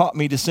Millsap taught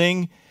me to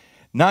sing,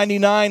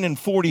 99 and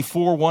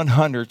 44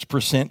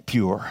 100%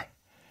 pure.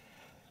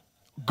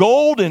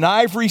 Gold and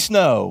ivory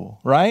snow,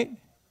 right?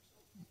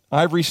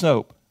 Ivory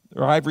soap,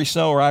 or ivory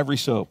snow, or ivory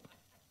soap.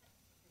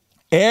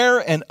 Air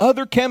and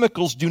other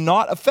chemicals do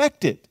not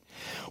affect it.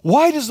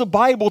 Why does the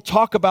Bible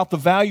talk about the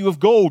value of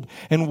gold?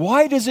 And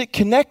why does it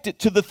connect it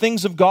to the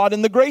things of God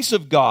and the grace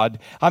of God?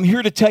 I'm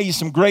here to tell you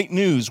some great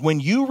news. When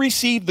you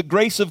receive the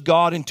grace of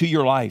God into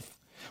your life,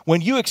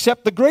 when you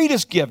accept the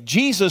greatest gift,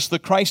 Jesus, the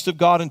Christ of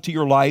God, into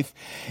your life,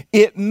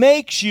 it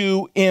makes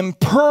you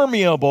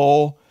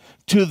impermeable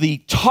to the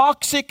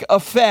toxic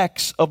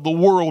effects of the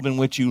world in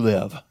which you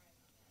live.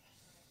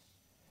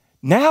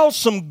 Now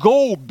some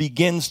gold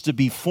begins to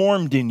be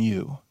formed in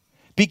you,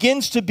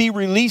 begins to be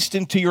released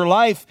into your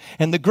life.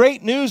 And the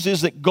great news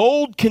is that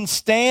gold can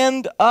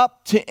stand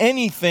up to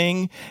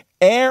anything.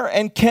 Air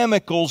and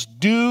chemicals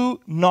do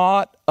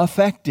not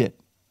affect it.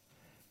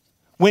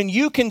 When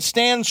you can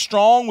stand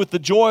strong with the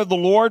joy of the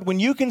Lord, when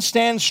you can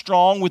stand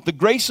strong with the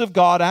grace of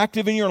God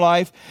active in your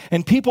life,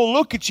 and people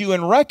look at you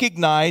and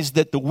recognize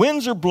that the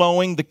winds are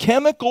blowing, the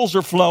chemicals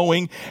are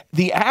flowing,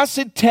 the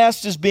acid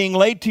test is being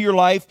laid to your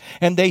life,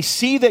 and they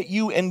see that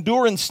you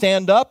endure and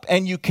stand up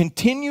and you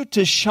continue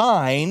to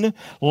shine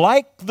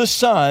like the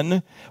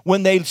sun,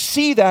 when they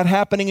see that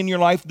happening in your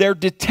life, they're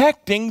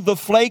detecting the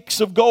flakes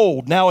of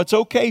gold. Now, it's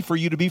okay for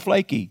you to be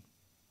flaky.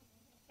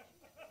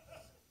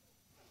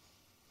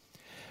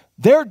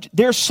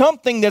 There's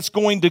something that's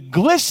going to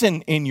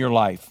glisten in your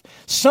life,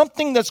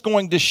 something that's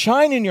going to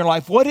shine in your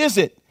life. What is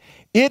it?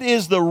 It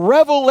is the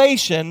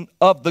revelation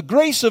of the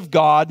grace of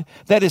God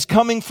that is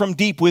coming from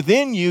deep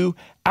within you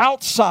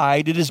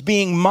outside. It is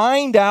being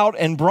mined out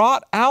and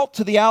brought out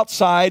to the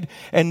outside,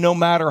 and no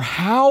matter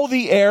how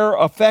the air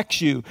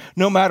affects you,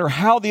 no matter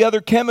how the other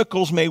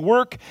chemicals may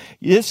work,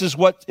 this is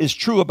what is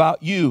true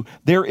about you.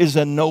 There is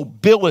a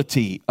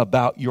nobility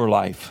about your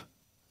life.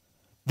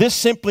 This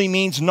simply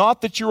means not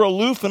that you're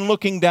aloof and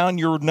looking down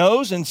your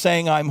nose and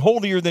saying, I'm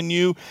holier than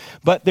you,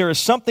 but there is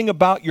something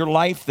about your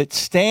life that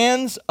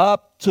stands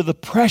up to the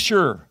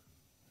pressure.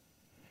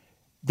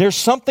 There's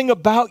something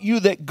about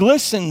you that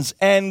glistens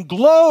and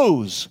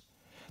glows.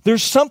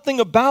 There's something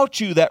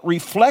about you that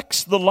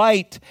reflects the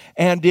light,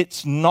 and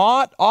it's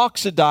not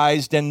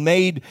oxidized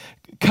and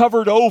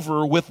covered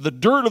over with the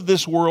dirt of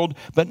this world,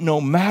 but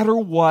no matter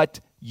what,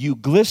 you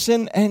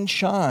glisten and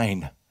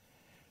shine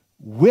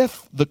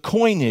with the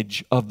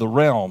coinage of the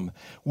realm,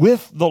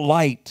 with the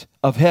light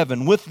of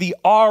heaven, with the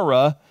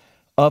aura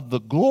of the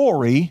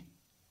glory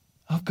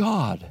of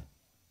God.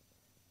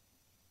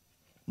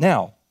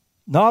 Now,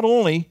 not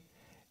only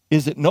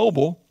is it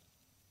noble,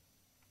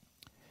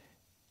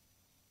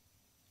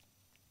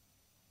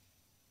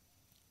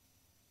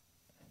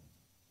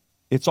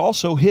 it's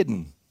also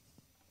hidden.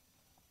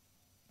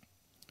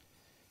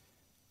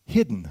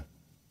 Hidden.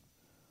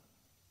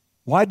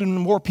 Why do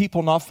more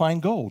people not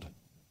find gold?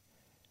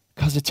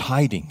 Because it's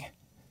hiding.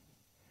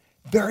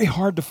 Very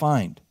hard to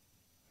find.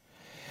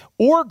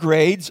 Ore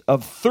grades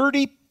of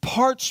 30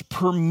 parts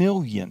per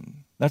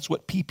million. That's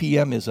what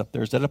ppm is up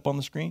there. Is that up on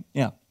the screen?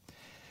 Yeah.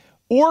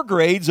 Ore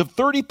grades of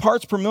 30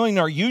 parts per million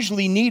are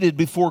usually needed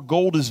before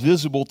gold is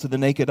visible to the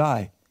naked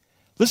eye.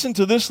 Listen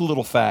to this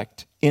little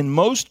fact. In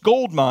most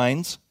gold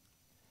mines,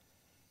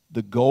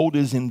 the gold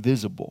is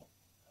invisible.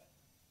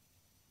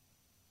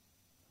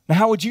 Now,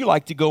 how would you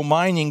like to go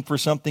mining for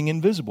something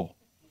invisible?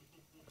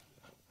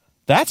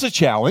 That's a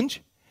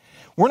challenge.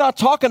 We're not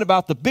talking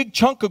about the big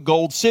chunk of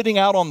gold sitting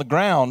out on the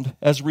ground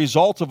as a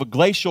result of a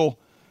glacial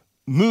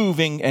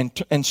moving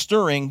and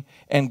stirring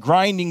and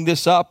grinding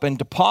this up and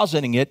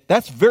depositing it.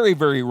 That's very,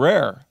 very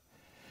rare.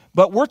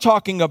 But we're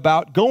talking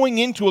about going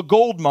into a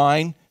gold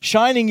mine,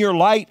 shining your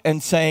light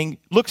and saying,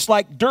 looks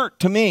like dirt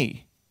to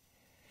me.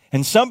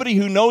 And somebody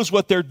who knows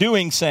what they're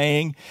doing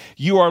saying,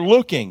 you are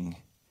looking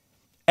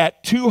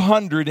at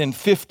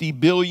 $250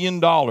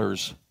 billion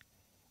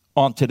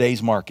on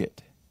today's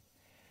market.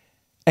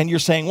 And you're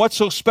saying, what's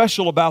so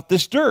special about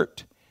this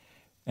dirt?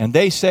 And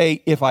they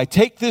say, if I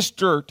take this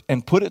dirt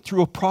and put it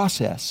through a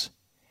process,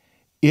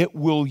 it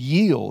will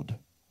yield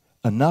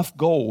enough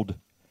gold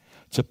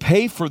to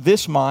pay for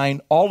this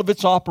mine, all of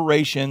its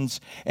operations,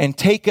 and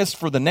take us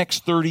for the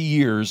next 30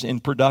 years in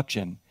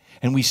production.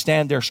 And we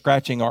stand there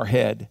scratching our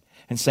head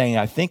and saying,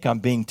 I think I'm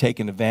being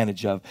taken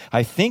advantage of.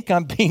 I think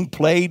I'm being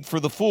played for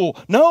the fool.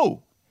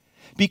 No,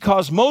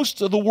 because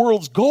most of the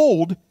world's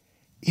gold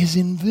is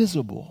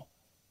invisible.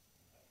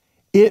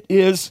 It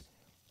is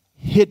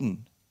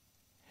hidden.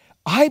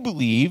 I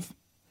believe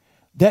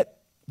that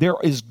there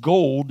is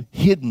gold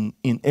hidden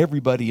in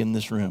everybody in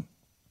this room.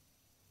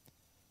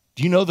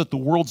 Do you know that the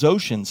world's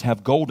oceans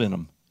have gold in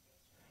them?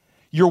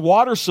 Your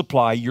water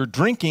supply, you're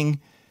drinking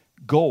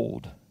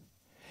gold.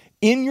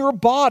 In your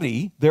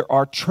body, there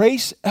are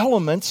trace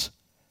elements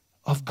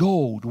of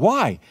gold.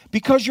 Why?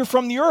 Because you're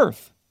from the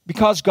earth.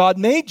 Because God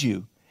made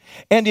you.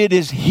 And it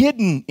is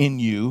hidden in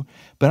you.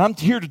 But I'm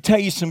here to tell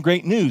you some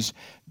great news.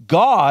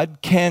 God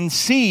can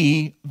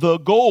see the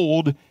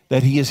gold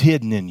that He has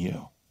hidden in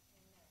you.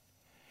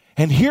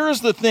 And here's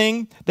the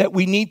thing that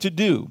we need to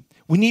do.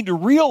 We need to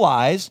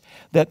realize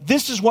that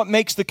this is what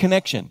makes the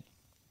connection.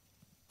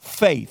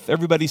 Faith.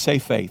 Everybody say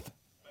faith.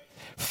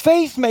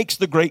 Faith makes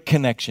the great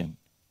connection.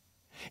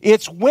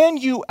 It's when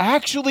you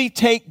actually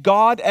take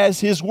God as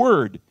His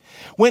word.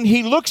 When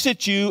He looks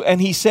at you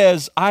and He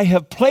says, I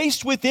have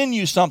placed within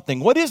you something.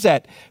 What is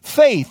that?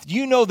 Faith. Do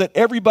you know that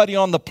everybody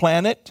on the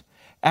planet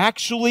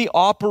actually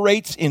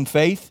operates in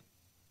faith?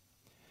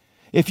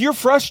 If you're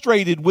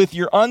frustrated with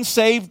your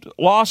unsaved,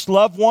 lost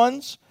loved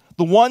ones,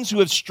 the ones who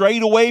have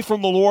strayed away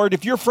from the Lord,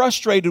 if you're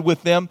frustrated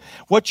with them,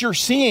 what you're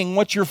seeing,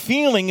 what you're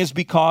feeling is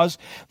because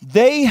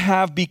they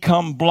have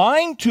become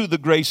blind to the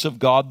grace of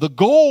God, the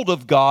gold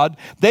of God.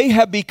 They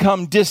have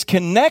become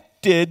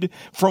disconnected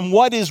from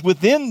what is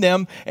within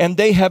them, and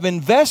they have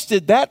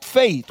invested that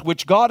faith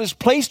which God has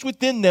placed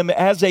within them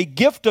as a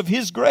gift of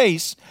His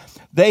grace.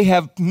 They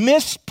have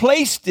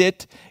misplaced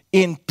it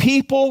in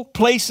people,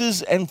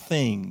 places, and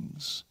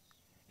things.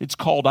 It's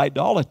called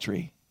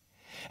idolatry.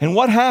 And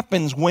what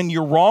happens when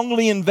you're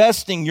wrongly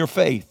investing your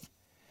faith?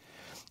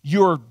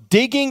 You're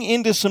digging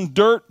into some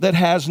dirt that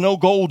has no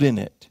gold in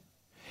it,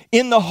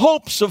 in the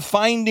hopes of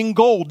finding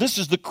gold. This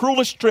is the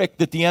cruelest trick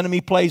that the enemy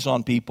plays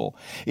on people,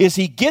 is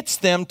he gets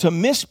them to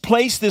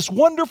misplace this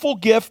wonderful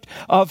gift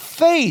of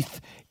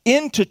faith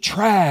into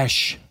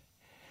trash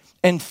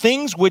and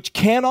things which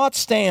cannot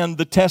stand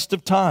the test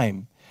of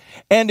time.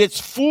 And it's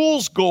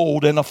fool's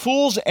gold and a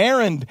fool's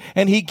errand.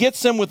 And he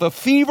gets them with a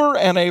fever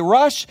and a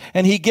rush,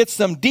 and he gets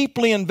them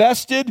deeply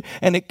invested,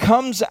 and it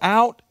comes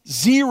out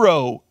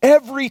zero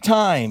every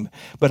time.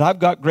 But I've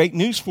got great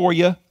news for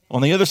you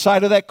on the other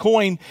side of that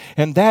coin,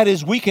 and that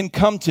is we can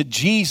come to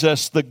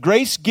Jesus, the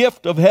grace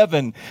gift of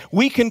heaven.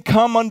 We can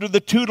come under the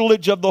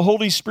tutelage of the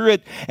Holy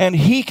Spirit, and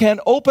He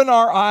can open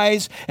our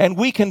eyes, and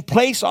we can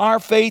place our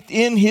faith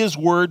in His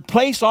Word,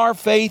 place our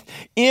faith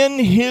in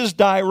His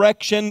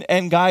direction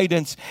and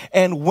guidance.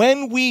 And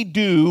when we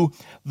do,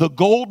 the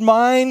gold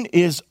mine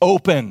is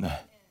open.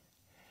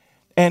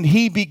 And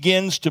He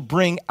begins to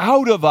bring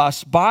out of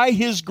us by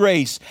His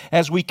grace,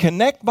 as we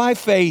connect by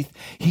faith,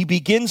 He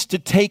begins to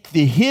take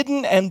the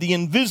hidden and the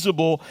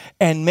invisible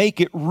and make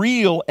it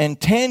real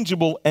and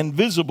tangible and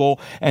visible,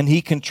 and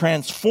He can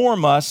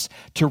transform us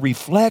to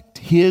reflect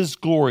His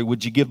glory.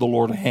 Would you give the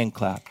Lord a hand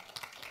clap?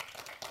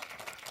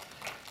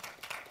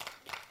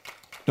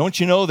 Don't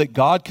you know that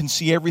God can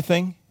see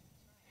everything?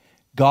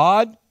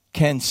 God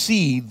can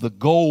see the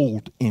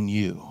gold in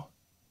you.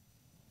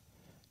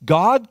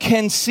 God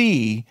can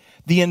see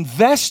the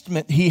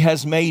investment He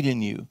has made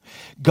in you.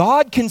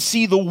 God can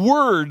see the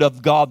word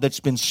of God that's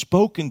been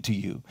spoken to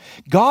you.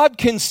 God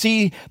can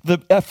see the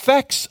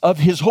effects of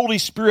His Holy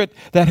Spirit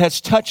that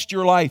has touched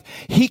your life.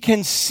 He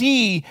can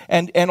see,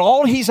 and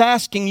all He's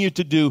asking you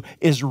to do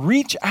is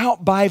reach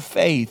out by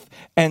faith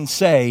and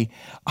say,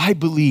 I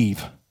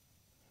believe,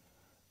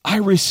 I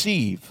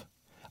receive,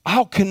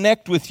 I'll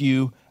connect with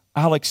you,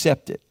 I'll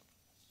accept it.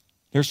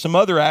 There's some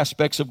other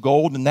aspects of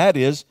gold, and that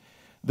is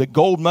that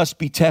gold must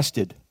be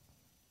tested.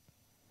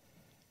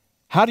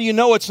 How do you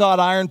know it's not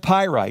iron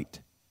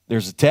pyrite?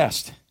 There's a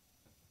test.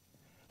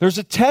 There's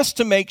a test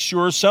to make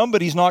sure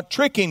somebody's not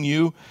tricking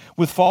you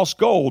with false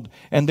gold.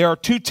 And there are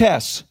two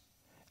tests,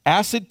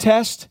 acid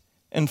test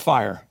and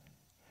fire.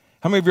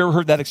 How many of you ever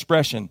heard that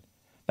expression?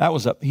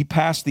 He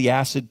passed the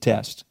acid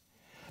test.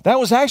 That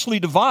was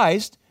actually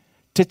devised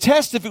to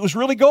test if it was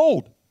really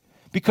gold,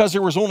 because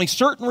there was only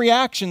certain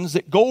reactions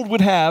that gold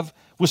would have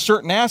with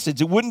certain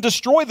acids. It wouldn't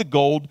destroy the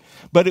gold,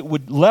 but it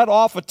would let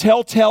off a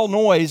telltale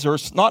noise, or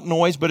not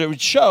noise, but it would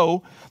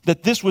show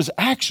that this was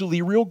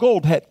actually real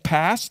gold, had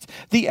passed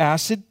the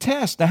acid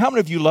test. Now, how many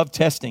of you love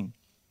testing?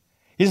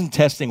 Isn't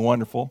testing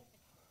wonderful?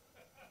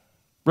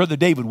 Brother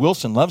David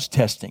Wilson loves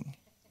testing.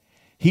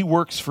 He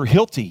works for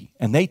Hilti,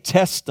 and they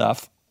test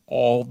stuff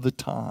all the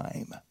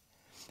time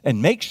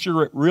and make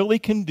sure it really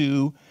can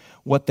do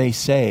what they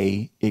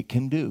say it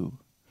can do.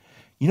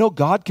 You know,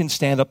 God can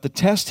stand up the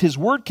test. His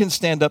word can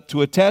stand up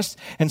to a test.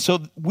 And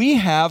so we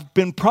have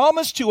been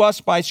promised to us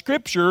by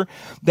Scripture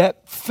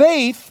that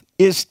faith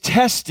is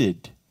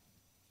tested.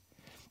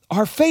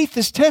 Our faith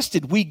is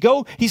tested.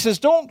 He says,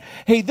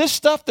 this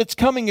stuff that's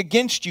coming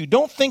against you,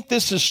 don't think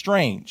this is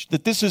strange,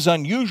 that this is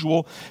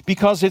unusual,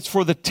 because it's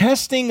for the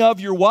testing of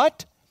your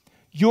what?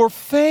 Your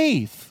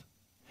faith.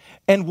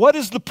 And what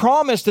is the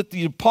promise that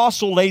the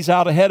apostle lays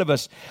out ahead of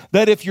us?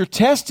 That if you're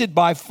tested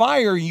by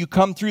fire, you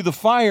come through the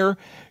fire,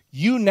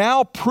 you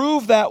now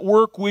prove that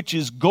work which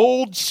is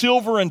gold,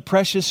 silver, and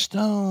precious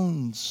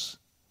stones.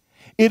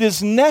 It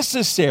is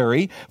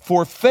necessary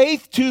for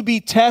faith to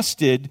be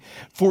tested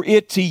for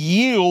it to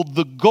yield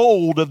the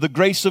gold of the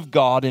grace of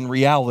God in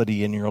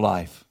reality in your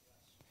life.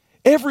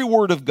 Every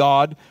word of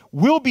God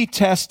will be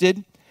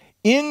tested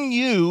in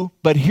you,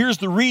 but here's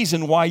the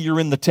reason why you're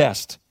in the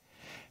test.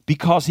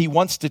 Because He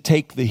wants to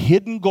take the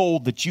hidden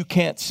gold that you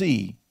can't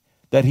see,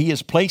 that He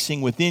is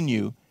placing within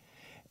you,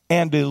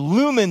 and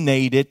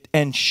illuminate it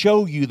and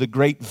show you the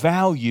great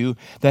value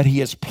that He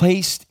has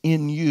placed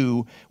in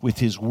you with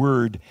His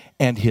word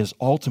and His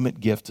ultimate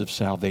gift of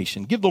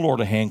salvation. Give the Lord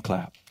a hand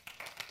clap.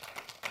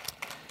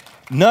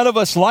 None of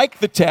us like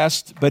the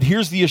test, but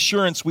here's the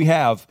assurance we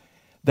have.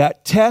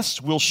 That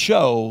test will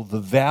show the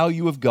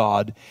value of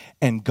God,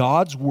 and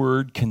God's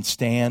word can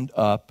stand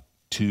up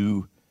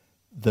to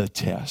the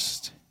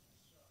test.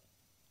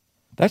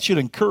 That should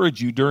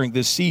encourage you during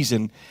this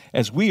season,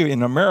 as we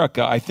in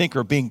America, I think,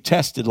 are being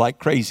tested like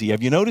crazy.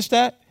 Have you noticed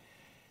that?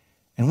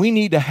 And we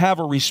need to have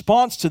a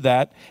response to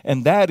that,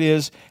 and that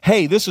is,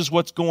 hey, this is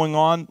what's going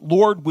on.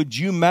 Lord, would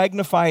you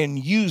magnify and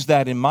use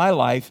that in my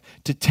life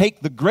to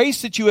take the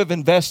grace that you have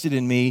invested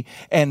in me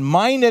and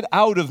mine it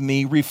out of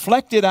me,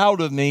 reflect it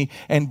out of me,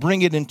 and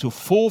bring it into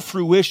full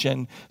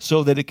fruition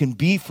so that it can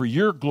be for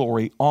your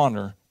glory,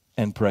 honor,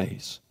 and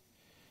praise.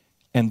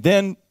 And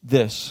then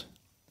this.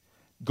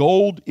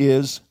 Gold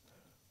is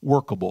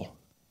workable.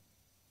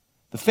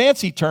 The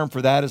fancy term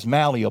for that is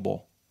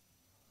malleable.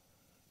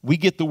 We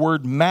get the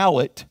word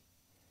mallet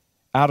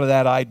out of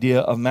that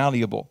idea of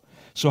malleable.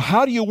 So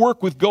how do you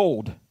work with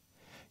gold?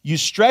 You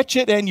stretch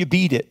it and you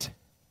beat it.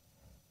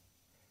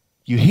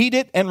 You heat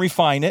it and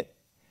refine it.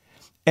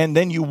 And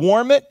then you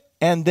warm it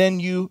and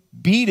then you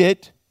beat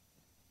it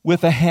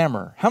with a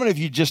hammer. How many of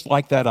you just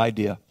like that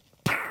idea?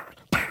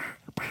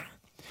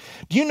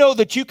 Do you know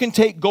that you can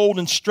take gold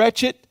and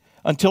stretch it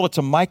until it's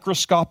a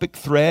microscopic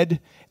thread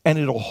and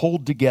it'll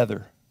hold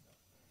together?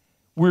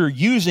 We're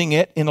using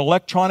it in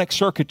electronic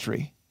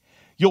circuitry.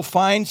 You'll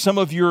find some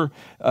of your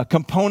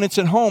components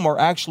at home are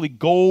actually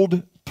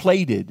gold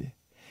plated.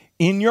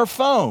 In your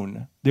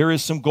phone, there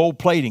is some gold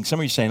plating.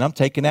 Some of you are saying, I'm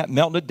taking that,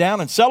 melting it down,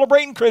 and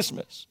celebrating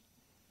Christmas.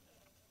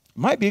 It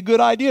might be a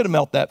good idea to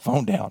melt that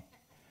phone down.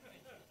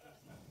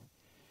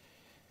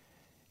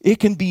 It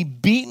can be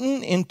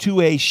beaten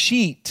into a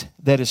sheet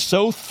that is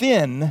so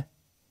thin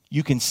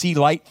you can see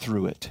light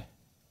through it.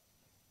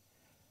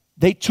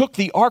 They took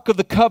the Ark of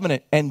the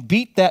Covenant and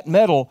beat that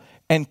metal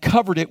and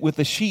covered it with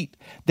a sheet.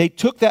 They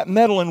took that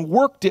metal and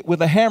worked it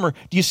with a hammer.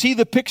 Do you see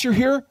the picture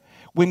here?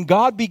 When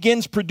God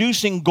begins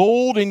producing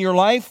gold in your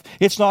life,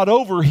 it's not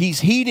over.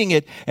 He's heating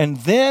it, and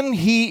then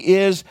He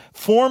is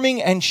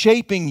forming and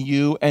shaping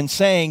you and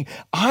saying,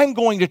 I'm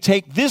going to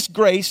take this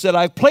grace that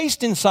I've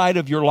placed inside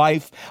of your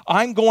life,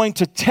 I'm going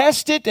to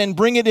test it and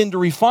bring it into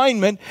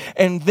refinement,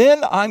 and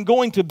then I'm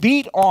going to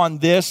beat on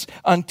this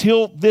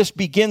until this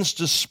begins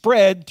to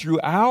spread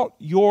throughout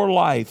your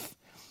life,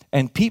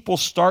 and people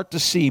start to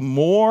see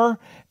more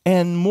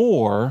and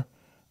more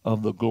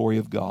of the glory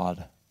of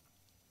God.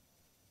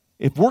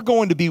 If we're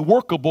going to be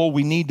workable,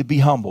 we need to be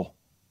humble.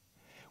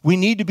 We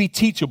need to be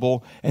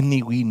teachable, and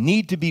we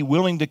need to be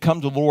willing to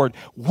come to the Lord.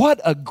 What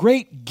a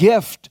great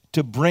gift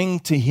to bring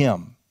to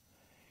Him.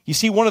 You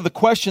see, one of the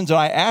questions that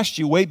I asked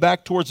you way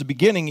back towards the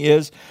beginning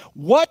is,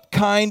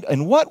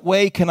 what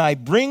way can I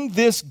bring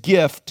this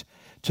gift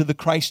to the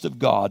Christ of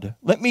God?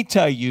 Let me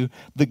tell you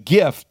the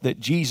gift that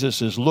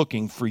Jesus is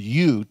looking for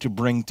you to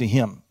bring to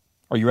Him.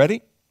 Are you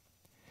ready?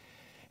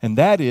 And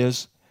that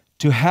is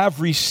to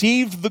have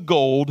received the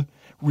gold,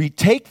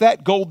 retake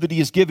that gold that He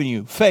has given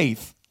you,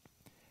 faith,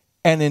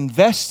 and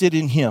invest it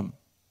in Him.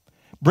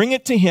 Bring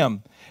it to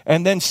Him.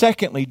 And then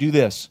secondly, do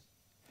this.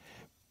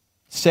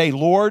 Say,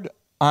 Lord,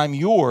 I'm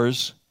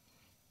yours.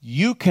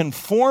 You can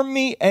form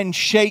me and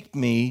shape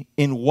me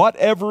in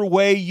whatever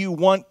way you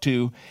want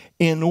to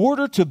in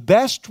order to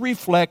best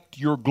reflect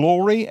your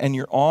glory and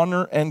your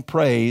honor and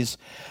praise.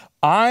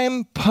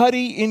 I'm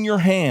putty in your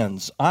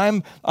hands.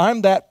 I'm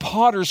that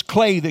potter's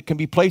clay that can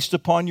be placed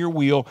upon your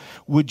wheel.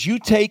 Would you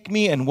take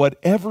me and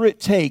whatever it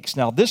takes?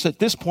 Now, at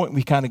this point,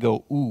 we kind of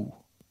go, ooh.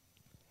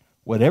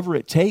 Whatever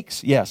it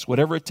takes? Yes,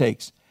 whatever it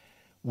takes.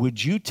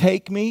 Would you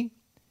take me,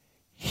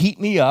 heat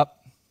me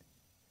up,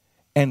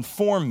 and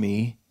form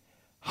me,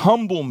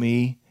 humble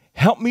me,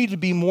 help me to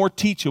be more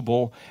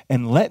teachable,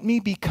 and let me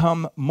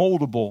become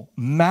moldable,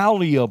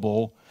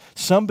 malleable,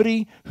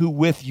 somebody who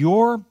with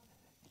your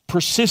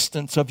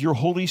persistence of your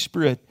Holy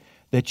Spirit,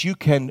 that you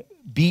can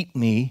beat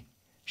me,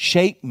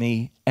 shape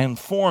me, and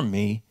form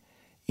me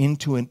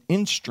into an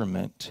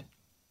instrument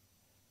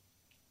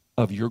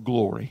of your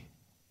glory,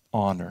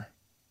 honor,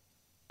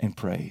 and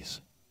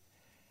praise.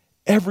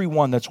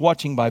 Everyone that's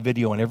watching by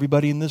video and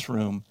everybody in this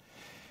room,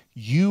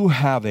 you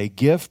have a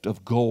gift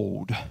of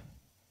gold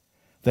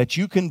that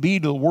you can be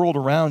to the world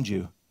around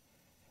you.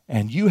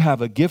 And you have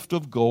a gift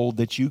of gold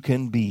that you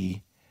can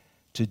be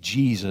to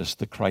Jesus,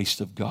 the Christ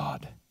of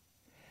God.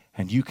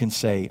 And you can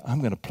say, I'm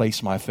going to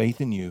place my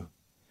faith in you.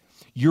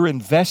 You're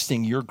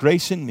investing your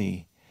grace in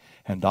me,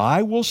 and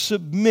I will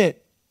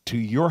submit to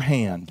your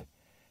hand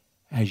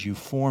as you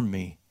form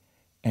me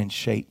and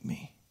shape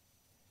me.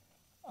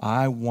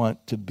 I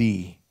want to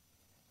be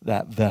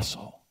that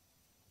vessel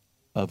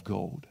of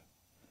gold.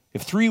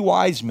 If 3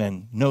 wise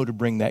men know to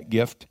bring that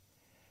gift,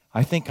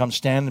 I think I'm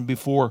standing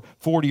before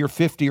 40 or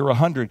 50 or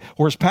 100.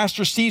 Or as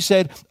Pastor Steve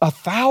said,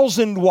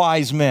 1,000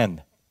 wise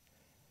men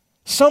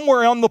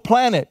somewhere on the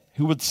planet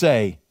who would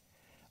say,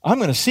 I'm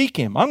going to seek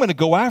Him. I'm going to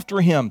go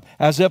after Him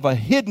as of a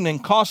hidden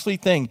and costly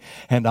thing.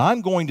 And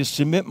I'm going to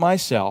submit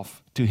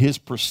myself to His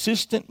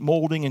persistent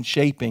molding and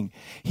shaping.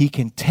 He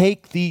can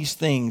take these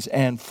things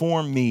and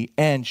form me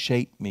and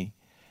shape me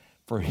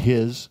for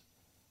His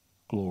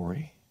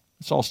glory.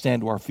 Let's all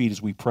stand to our feet as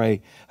we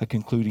pray a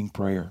concluding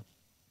prayer.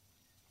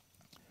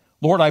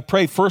 Lord, I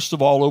pray first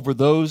of all over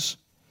those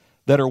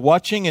that are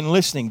watching and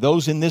listening,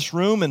 those in this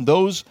room and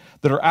those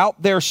that are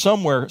out there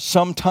somewhere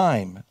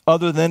sometime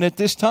other than at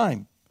this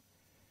time.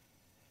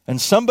 And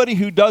somebody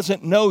who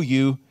doesn't know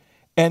you,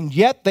 and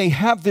yet they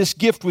have this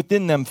gift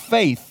within them,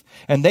 faith,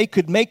 and they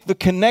could make the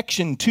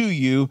connection to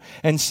you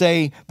and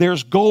say,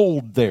 there's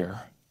gold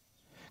there.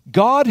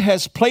 God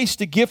has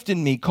placed a gift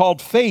in me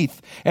called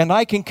faith, and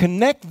I can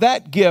connect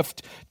that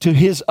gift to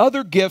His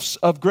other gifts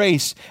of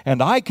grace,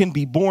 and I can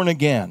be born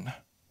again.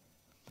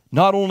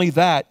 Not only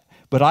that,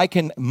 but I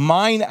can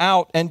mine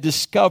out and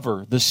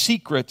discover the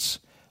secrets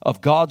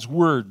of God's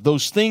Word,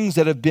 those things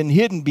that have been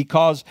hidden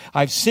because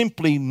I've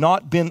simply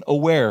not been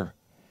aware.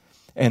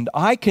 And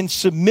I can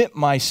submit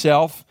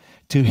myself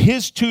to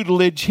His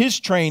tutelage, His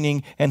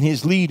training, and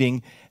His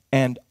leading,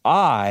 and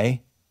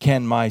I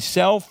can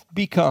myself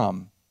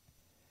become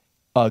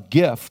a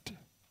gift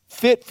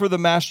fit for the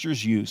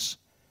Master's use,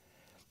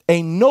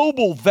 a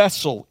noble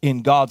vessel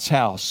in God's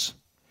house,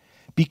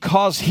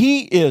 because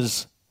He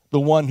is the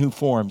one who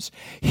forms.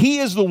 He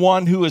is the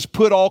one who has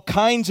put all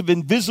kinds of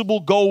invisible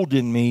gold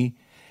in me,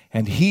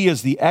 and He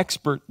is the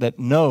expert that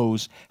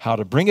knows how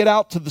to bring it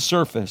out to the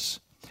surface,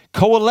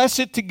 coalesce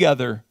it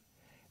together,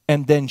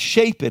 and then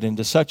shape it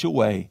into such a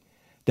way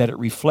that it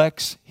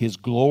reflects His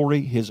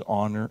glory, His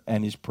honor,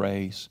 and His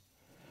praise.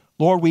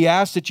 Lord, we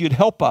ask that You'd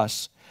help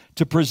us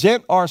to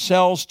present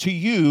ourselves to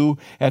You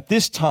at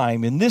this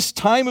time, in this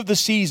time of the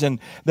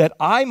season, that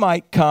I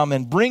might come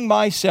and bring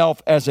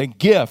myself as a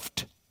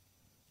gift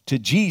to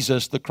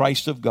Jesus, the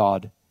Christ of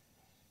God.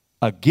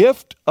 A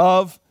gift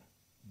of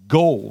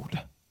gold,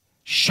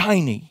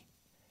 shiny,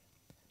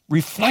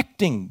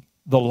 reflecting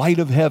the light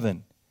of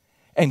heaven,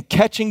 and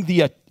catching the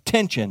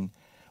attention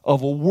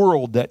of a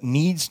world that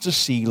needs to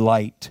see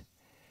light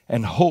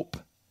and hope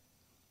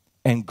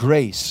and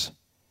grace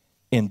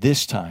in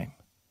this time.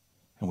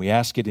 And we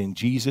ask it in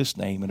Jesus'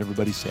 name. And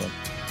everybody said,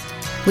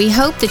 We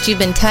hope that you've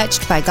been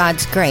touched by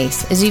God's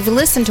grace as you've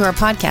listened to our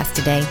podcast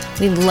today.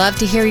 We'd love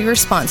to hear your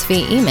response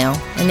via email,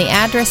 and the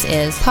address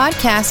is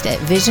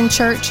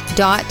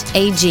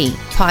podcast@visionchurch.ag,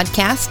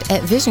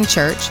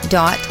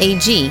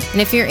 podcast@visionchurch.ag.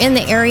 And if you're in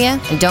the area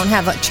and don't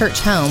have a church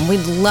home,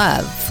 we'd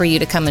love for you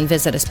to come and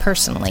visit us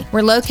personally.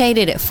 We're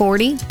located at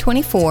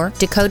 4024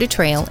 Dakota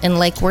Trail in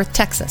Lake Worth,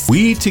 Texas.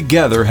 We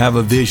together have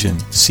a vision,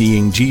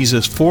 seeing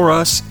Jesus for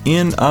us,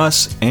 in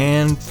us,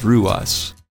 and through us.